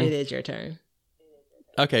my turn? It is your turn.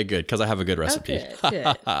 Okay, good, because I have a good recipe.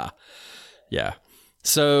 Okay, good. Yeah.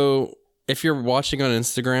 So if you're watching on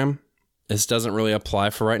Instagram, this doesn't really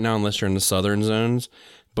apply for right now unless you're in the southern zones.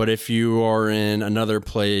 But if you are in another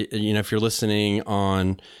place, if you're listening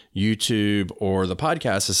on YouTube or the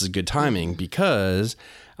podcast, this is good timing because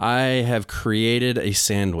I have created a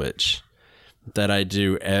sandwich that I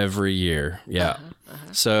do every year. Yeah.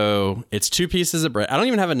 So it's 2 pieces of bread. I don't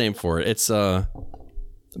even have a name for it. It's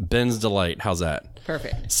Ben's Delight. How's that?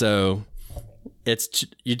 Perfect. So it's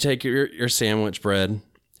you take your sandwich bread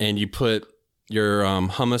and you put your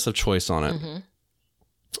hummus of choice on it. Mm-hmm.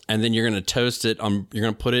 And then you're going to toast it. You're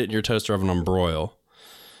going to put it in your toaster oven on broil.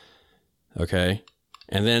 Okay.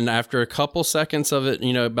 And then after a couple seconds of it,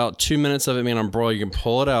 about 2 minutes of it being on broil, you can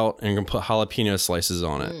pull it out and you can put jalapeno slices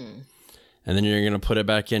on it. And then you're going to put it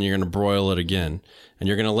back in. You're going to broil it again. And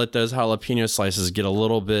you're going to let those jalapeno slices get a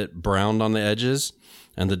little bit browned on the edges.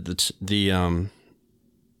 And the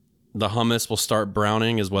hummus will start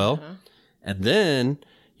browning as well. Uh-huh. And then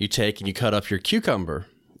you take and you cut up your cucumber.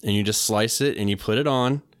 And you just slice it and you put it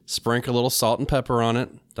on, sprinkle a little salt and pepper on it.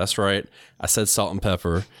 That's right. I said salt and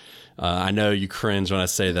pepper. I know you cringe when I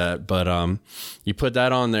say that, but you put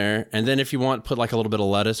that on there. And then if you want, put like a little bit of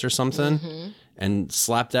lettuce or something and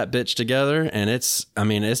slap that bitch together. And it's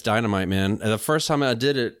dynamite, man. And the first time I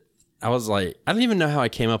did it, I was like, I don't even know how I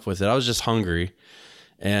came up with it. I was just hungry.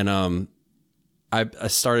 And I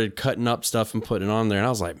started cutting up stuff and putting it on there, and I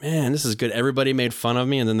was like, man, this is good. Everybody made fun of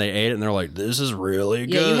me, and then they ate it, and they're like, this is really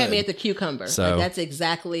good. Yeah, you had me at the cucumber. So that's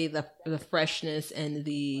exactly the freshness and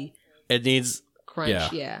the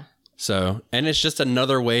crunch. Yeah. So, and it's just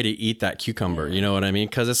another way to eat that cucumber. You know what I mean?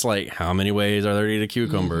 Because it's like, how many ways are there to eat a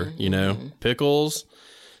cucumber? Pickles.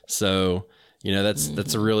 So,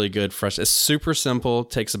 that's a really good fresh. It's super simple.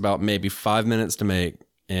 Takes about maybe 5 minutes to make.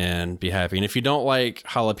 And be happy. And if you don't like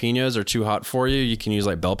jalapenos or too hot for you, you can use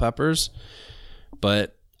like bell peppers.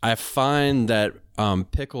 But I find that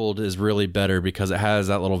pickled is really better because it has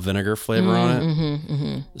that little vinegar flavor on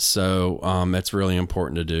it. So it's really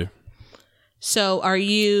important to do. So are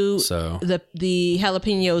you the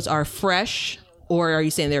jalapenos are fresh, or are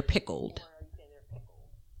you saying they're pickled?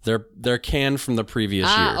 They're canned from the previous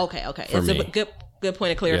year. Okay. It's a good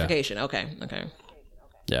point of clarification. Yeah. Okay.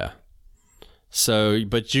 Yeah. So,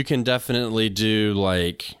 but you can definitely do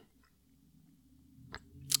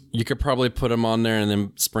you could probably put them on there and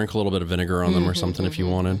then sprinkle a little bit of vinegar on them or something if you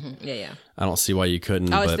wanted. Yeah. I don't see why you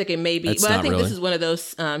couldn't. I was thinking maybe, I think really. This is one of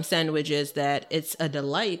those sandwiches that it's a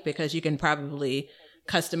delight because you can probably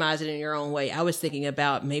customize it in your own way. I was thinking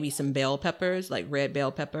about maybe some bell peppers, like red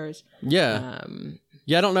bell peppers. Yeah.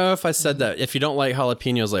 Yeah, I don't know if I said that. If you don't like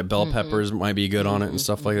jalapenos, like bell peppers might be good on it and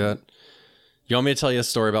stuff like that. You want me to tell you a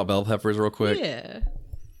story about bell peppers real quick? Yeah.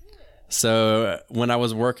 So when I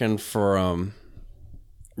was working for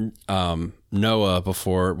Noah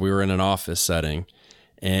before, we were in an office setting,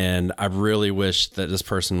 and I really wished that this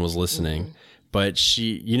person was listening. But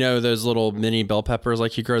she, those little mini bell peppers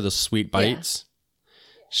like you grow, the sweet bites.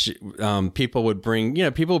 Yeah. People would bring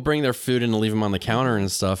their food in and leave them on the counter and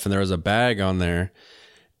stuff, and there was a bag on there,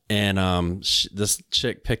 and this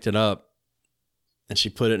chick picked it up. And she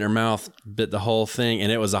put it in her mouth, bit the whole thing,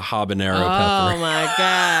 and it was a habanero pepper. Oh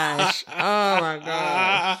my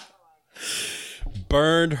gosh.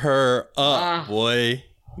 Burned her up, boy.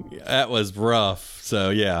 That was rough. So,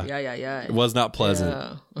 yeah. Yeah. It was not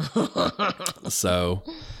pleasant. Yeah. So.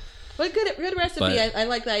 But good recipe. I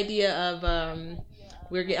like the idea of,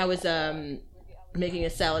 I was making a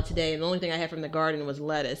salad today, and the only thing I had from the garden was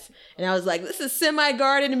lettuce, and I was like, this is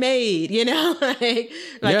semi-garden made, like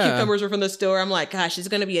cucumbers were from the store. I'm like, gosh, it's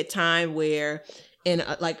going to be a time where in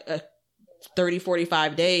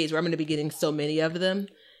 30-45 days where I'm going to be getting so many of them,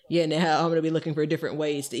 I'm going to be looking for different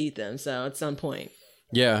ways to eat them. So at some point,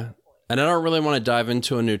 and I don't really want to dive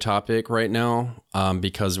into a new topic right now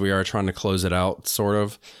because we are trying to close it out sort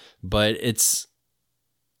of, but it's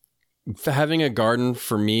having a garden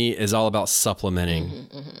for me is all about supplementing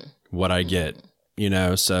what I get,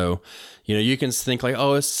 so, you can think like,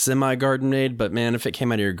 oh, it's semi-garden made, but man, if it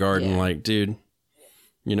came out of your garden, like, dude,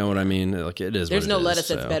 you know what I mean? Like it is. There's no lettuce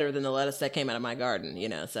so. That's better than the lettuce that came out of my garden,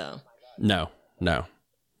 so. No.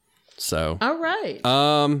 So. All right.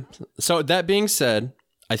 So that being said,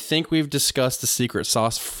 I think we've discussed the secret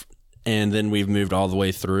sauce and then we've moved all the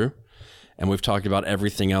way through. And we've talked about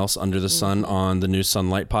everything else under the sun on the New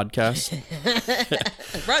Sunlight podcast.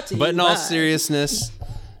 Brought to you but in by. all seriousness,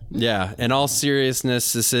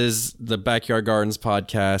 this is the Backyard Gardens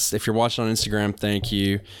podcast. If you're watching on Instagram, thank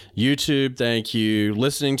you. YouTube, thank you.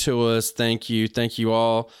 Listening to us, thank you. Thank you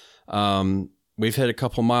all. We've hit a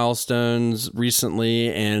couple milestones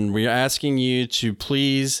recently, and we're asking you to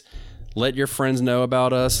please let your friends know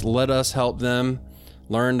about us. Let us help them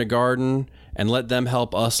learn to garden. And let them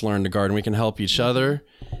help us learn to garden. We can help each other.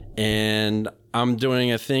 And I'm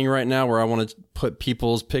doing a thing right now where I want to put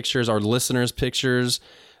people's pictures, our listeners' pictures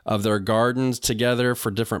of their gardens together for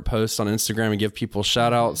different posts on Instagram and give people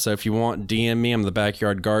shout outs. So if you want, DM me. I'm the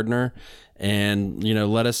Backyard Gardener. And,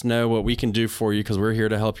 let us know what we can do for you because we're here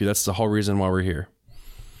to help you. That's the whole reason why we're here.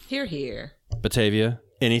 Here. Batavia,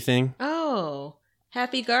 anything? Oh,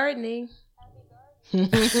 happy gardening.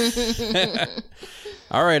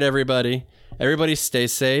 All right, everybody. Everybody stay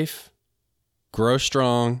safe, grow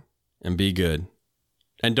strong, and be good.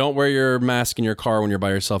 And don't wear your mask in your car when you're by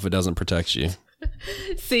yourself. It doesn't protect you.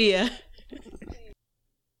 See ya.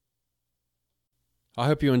 I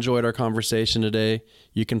hope you enjoyed our conversation today.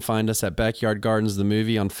 You can find us at Backyard Gardens the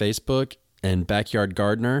Movie on Facebook and Backyard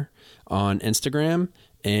Gardener on Instagram.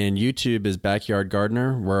 And YouTube is Backyard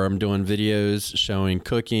Gardener, where I'm doing videos showing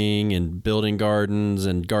cooking and building gardens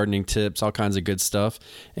and gardening tips, all kinds of good stuff.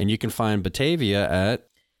 And you can find Batavia at...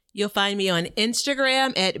 You'll find me on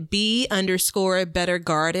Instagram at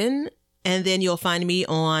B_BetterGarden. And then you'll find me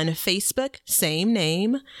on Facebook, same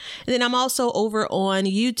name. And then I'm also over on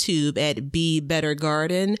YouTube at Be Better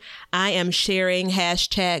Garden. I am sharing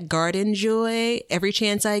 #GardenJoy every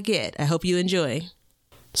chance I get. I hope you enjoy.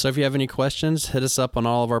 So if you have any questions, hit us up on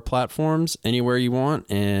all of our platforms, anywhere you want,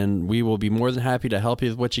 and we will be more than happy to help you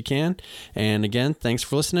with what you can. And again, thanks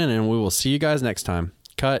for listening, and we will see you guys next time.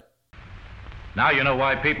 Cut. Now you know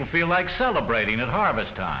why people feel like celebrating at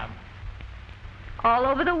harvest time. All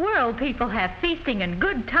over the world, people have feasting and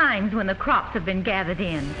good times when the crops have been gathered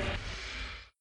in.